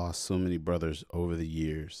 I've lost so many brothers over the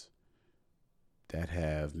years that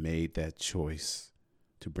have made that choice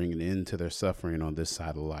to bring an end to their suffering on this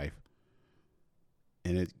side of life.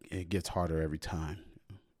 And it gets harder every time.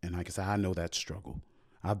 And like I said, I know that struggle.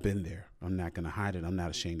 I've been there. I'm not going to hide it. I'm not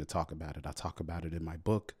ashamed to talk about it. I talk about it in my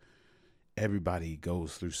book. Everybody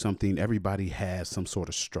goes through something. Everybody has some sort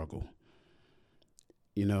of struggle.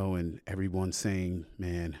 And everyone's saying,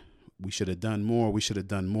 man, we should have done more. We should have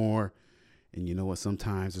done more. And you know what?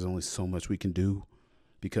 Sometimes there's only so much we can do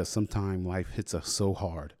because sometimes life hits us so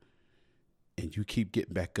hard and you keep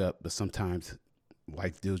getting back up. But sometimes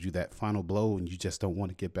life deals you that final blow and you just don't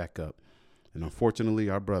want to get back up. And unfortunately,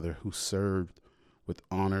 our brother, who served with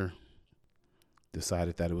honor,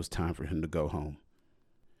 decided that it was time for him to go home.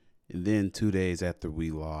 And then 2 days after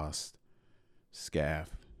we lost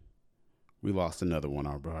Scaff, we lost another one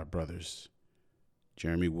of our brothers,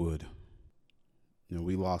 Jeremy Wood.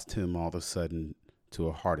 We lost him all of a sudden to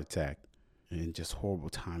a heart attack. And just horrible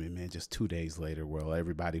timing, man. Just 2 days later, well,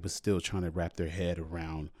 everybody was still trying to wrap their head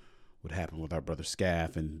around what happened with our brother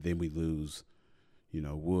Scaff, and then we lose,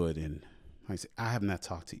 Wood. And like I said, I have not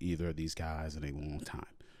talked to either of these guys in a long time.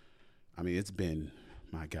 I mean, it's been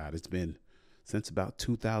since about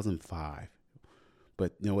 2005.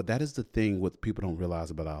 But you know what? That is the thing what people don't realize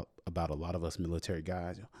about a lot of us military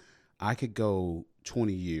guys. I could go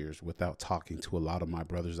 20 years without talking to a lot of my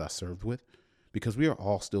brothers I served with because we are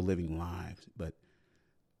all still living lives. But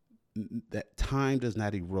that time does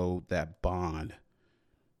not erode that bond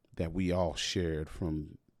that we all shared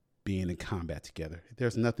from being in combat together.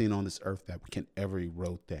 There's nothing on this earth that can ever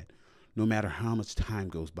erode that, no matter how much time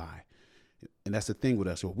goes by. And that's the thing with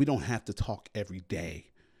us. We don't have to talk every day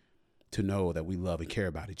to know that we love and care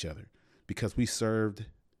about each other, because we served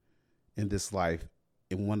in this life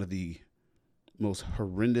in one of the most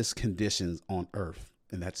horrendous conditions on earth,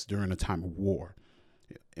 and that's during a time of war.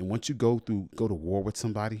 And once you go to war with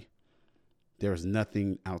somebody, there is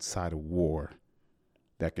nothing outside of war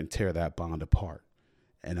that can tear that bond apart.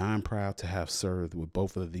 And I'm proud to have served with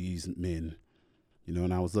both of these men, you know,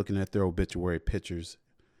 and I was looking at their obituary pictures,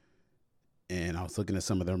 and I was looking at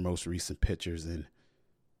some of their most recent pictures, and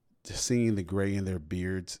just seeing the gray in their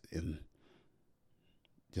beards, and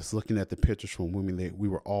just looking at the pictures from when we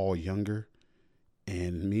were all younger.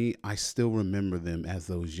 And me, I still remember them as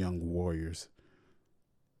those young warriors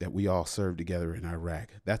that we all served together in Iraq.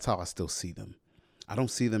 That's how I still see them. I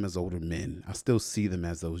don't see them as older men. I still see them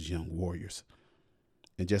as those young warriors.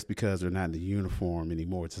 And just because they're not in the uniform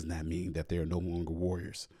anymore, it does not mean that they are no longer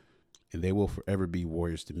warriors. And they will forever be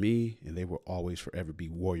warriors to me, and they will always forever be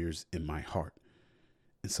warriors in my heart.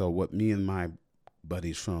 And so what me and my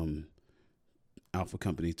buddies from Alpha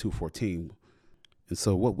Company 214, and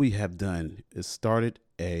so what we have done is started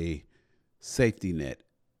a safety net,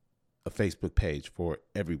 a Facebook page for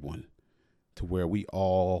everyone, to where we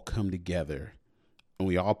all come together and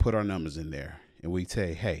we all put our numbers in there, and we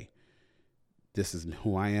say, hey, this is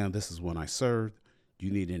who I am. This is when I served.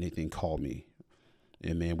 You need anything, call me.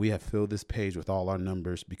 And man, we have filled this page with all our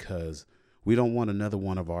numbers because we don't want another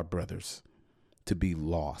one of our brothers to be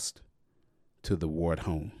lost to the war at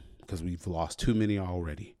home, because we've lost too many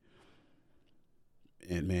already.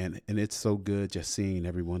 And man, and it's so good just seeing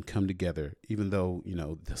everyone come together, even though, you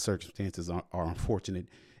know, the circumstances are unfortunate.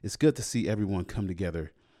 It's good to see everyone come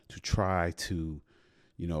together to try to,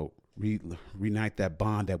 you know, reunite that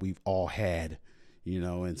bond that we've all had, you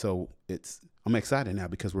know. And so I'm excited now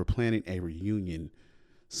because we're planning a reunion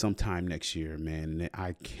sometime next year, man. And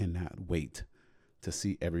I cannot wait to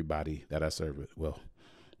see everybody that I serve with. Well,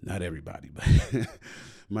 not everybody, but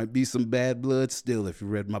might be some bad blood still if you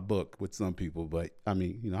read my book with some people. But I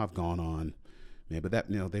mean, you know, I've gone on, man, but that,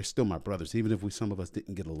 you know, they're still my brothers. Even if some of us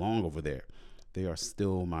didn't get along over there, they are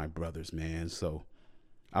still my brothers, man. So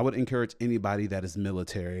I would encourage anybody that is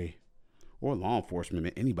military or law enforcement,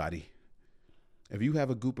 man, anybody. If you have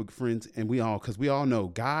a group of friends, and because we all know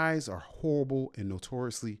guys are horrible and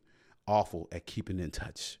notoriously awful at keeping in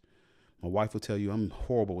touch. My wife will tell you I'm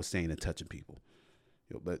horrible with staying in touch with people.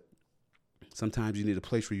 You know, but sometimes you need a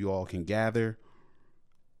place where you all can gather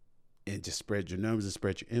and just spread your numbers and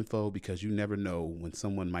spread your info, because you never know when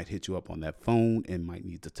someone might hit you up on that phone and might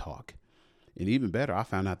need to talk. And even better, I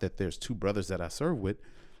found out that there's two brothers that I serve with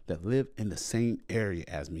that live in the same area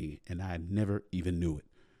as me, and I never even knew it.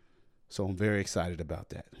 So I'm very excited about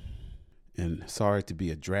that. And sorry to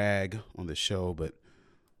be a drag on the show, but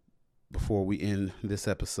before we end this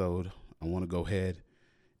episode, I want to go ahead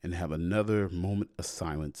and have another moment of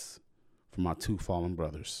silence for my two fallen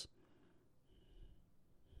brothers.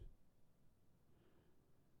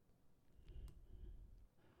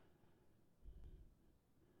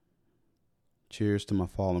 Cheers to my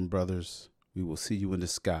fallen brothers. We will see you in the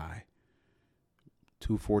sky.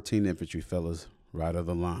 214 infantry fellas, right of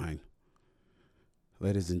the line.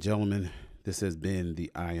 Ladies and gentlemen, this has been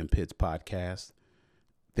the I Am Pitts podcast.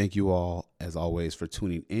 Thank you all, as always, for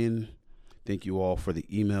tuning in. Thank you all for the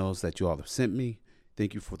emails that you all have sent me.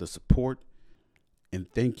 Thank you for the support.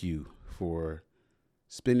 And thank you for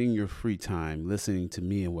spending your free time listening to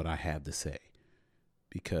me and what I have to say.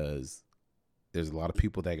 Because there's a lot of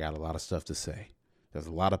people that got a lot of stuff to say. There's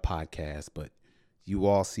a lot of podcasts, but you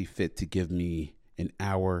all see fit to give me an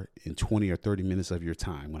hour and 20 or 30 minutes of your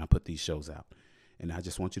time when I put these shows out. And I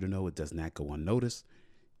just want you to know it does not go unnoticed,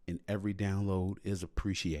 and every download is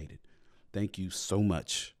appreciated. Thank you so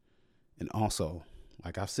much. And also,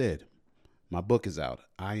 like I've said, my book is out.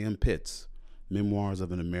 I Am Pitts, Memoirs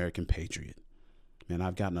of an American Patriot. Man,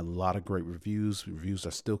 I've gotten a lot of great reviews. Reviews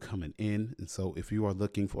are still coming in. And so if you are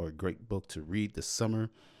looking for a great book to read this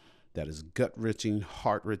summer that is gut-wrenching,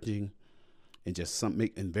 heart-wrenching, and just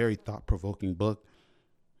something and very thought-provoking book,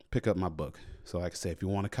 pick up my book. So like I said, if you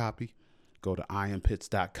want a copy, go to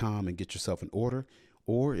iampitts.com and get yourself an order.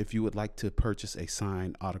 Or if you would like to purchase a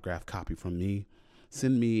signed autographed copy from me,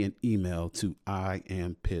 send me an email to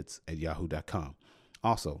iampits@yahoo.com.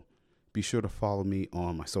 Also, be sure to follow me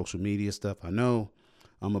on my social media stuff. I know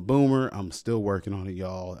I'm a boomer. I'm still working on it,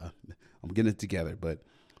 y'all. I'm getting it together, but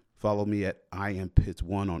follow me at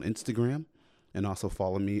iampits1 on Instagram, and also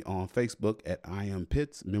follow me on Facebook at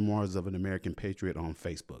iampits, Memoirs of an American Patriot on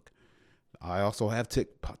Facebook. I also have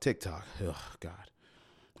TikTok. Oh, God.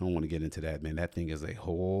 I don't want to get into that, man. That thing is a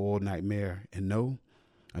whole nightmare. And no,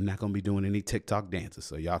 I'm not going to be doing any TikTok dances,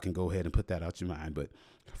 so y'all can go ahead and put that out your mind. But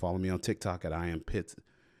follow me on TikTok at iampits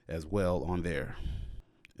as well on there.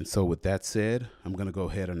 And so with that said, I'm going to go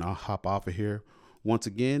ahead and I'll hop off of here. Once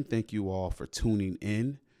again, thank you all for tuning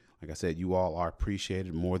in. Like I said, you all are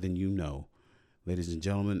appreciated more than you know. Ladies and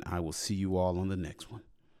gentlemen, I will see you all on the next one.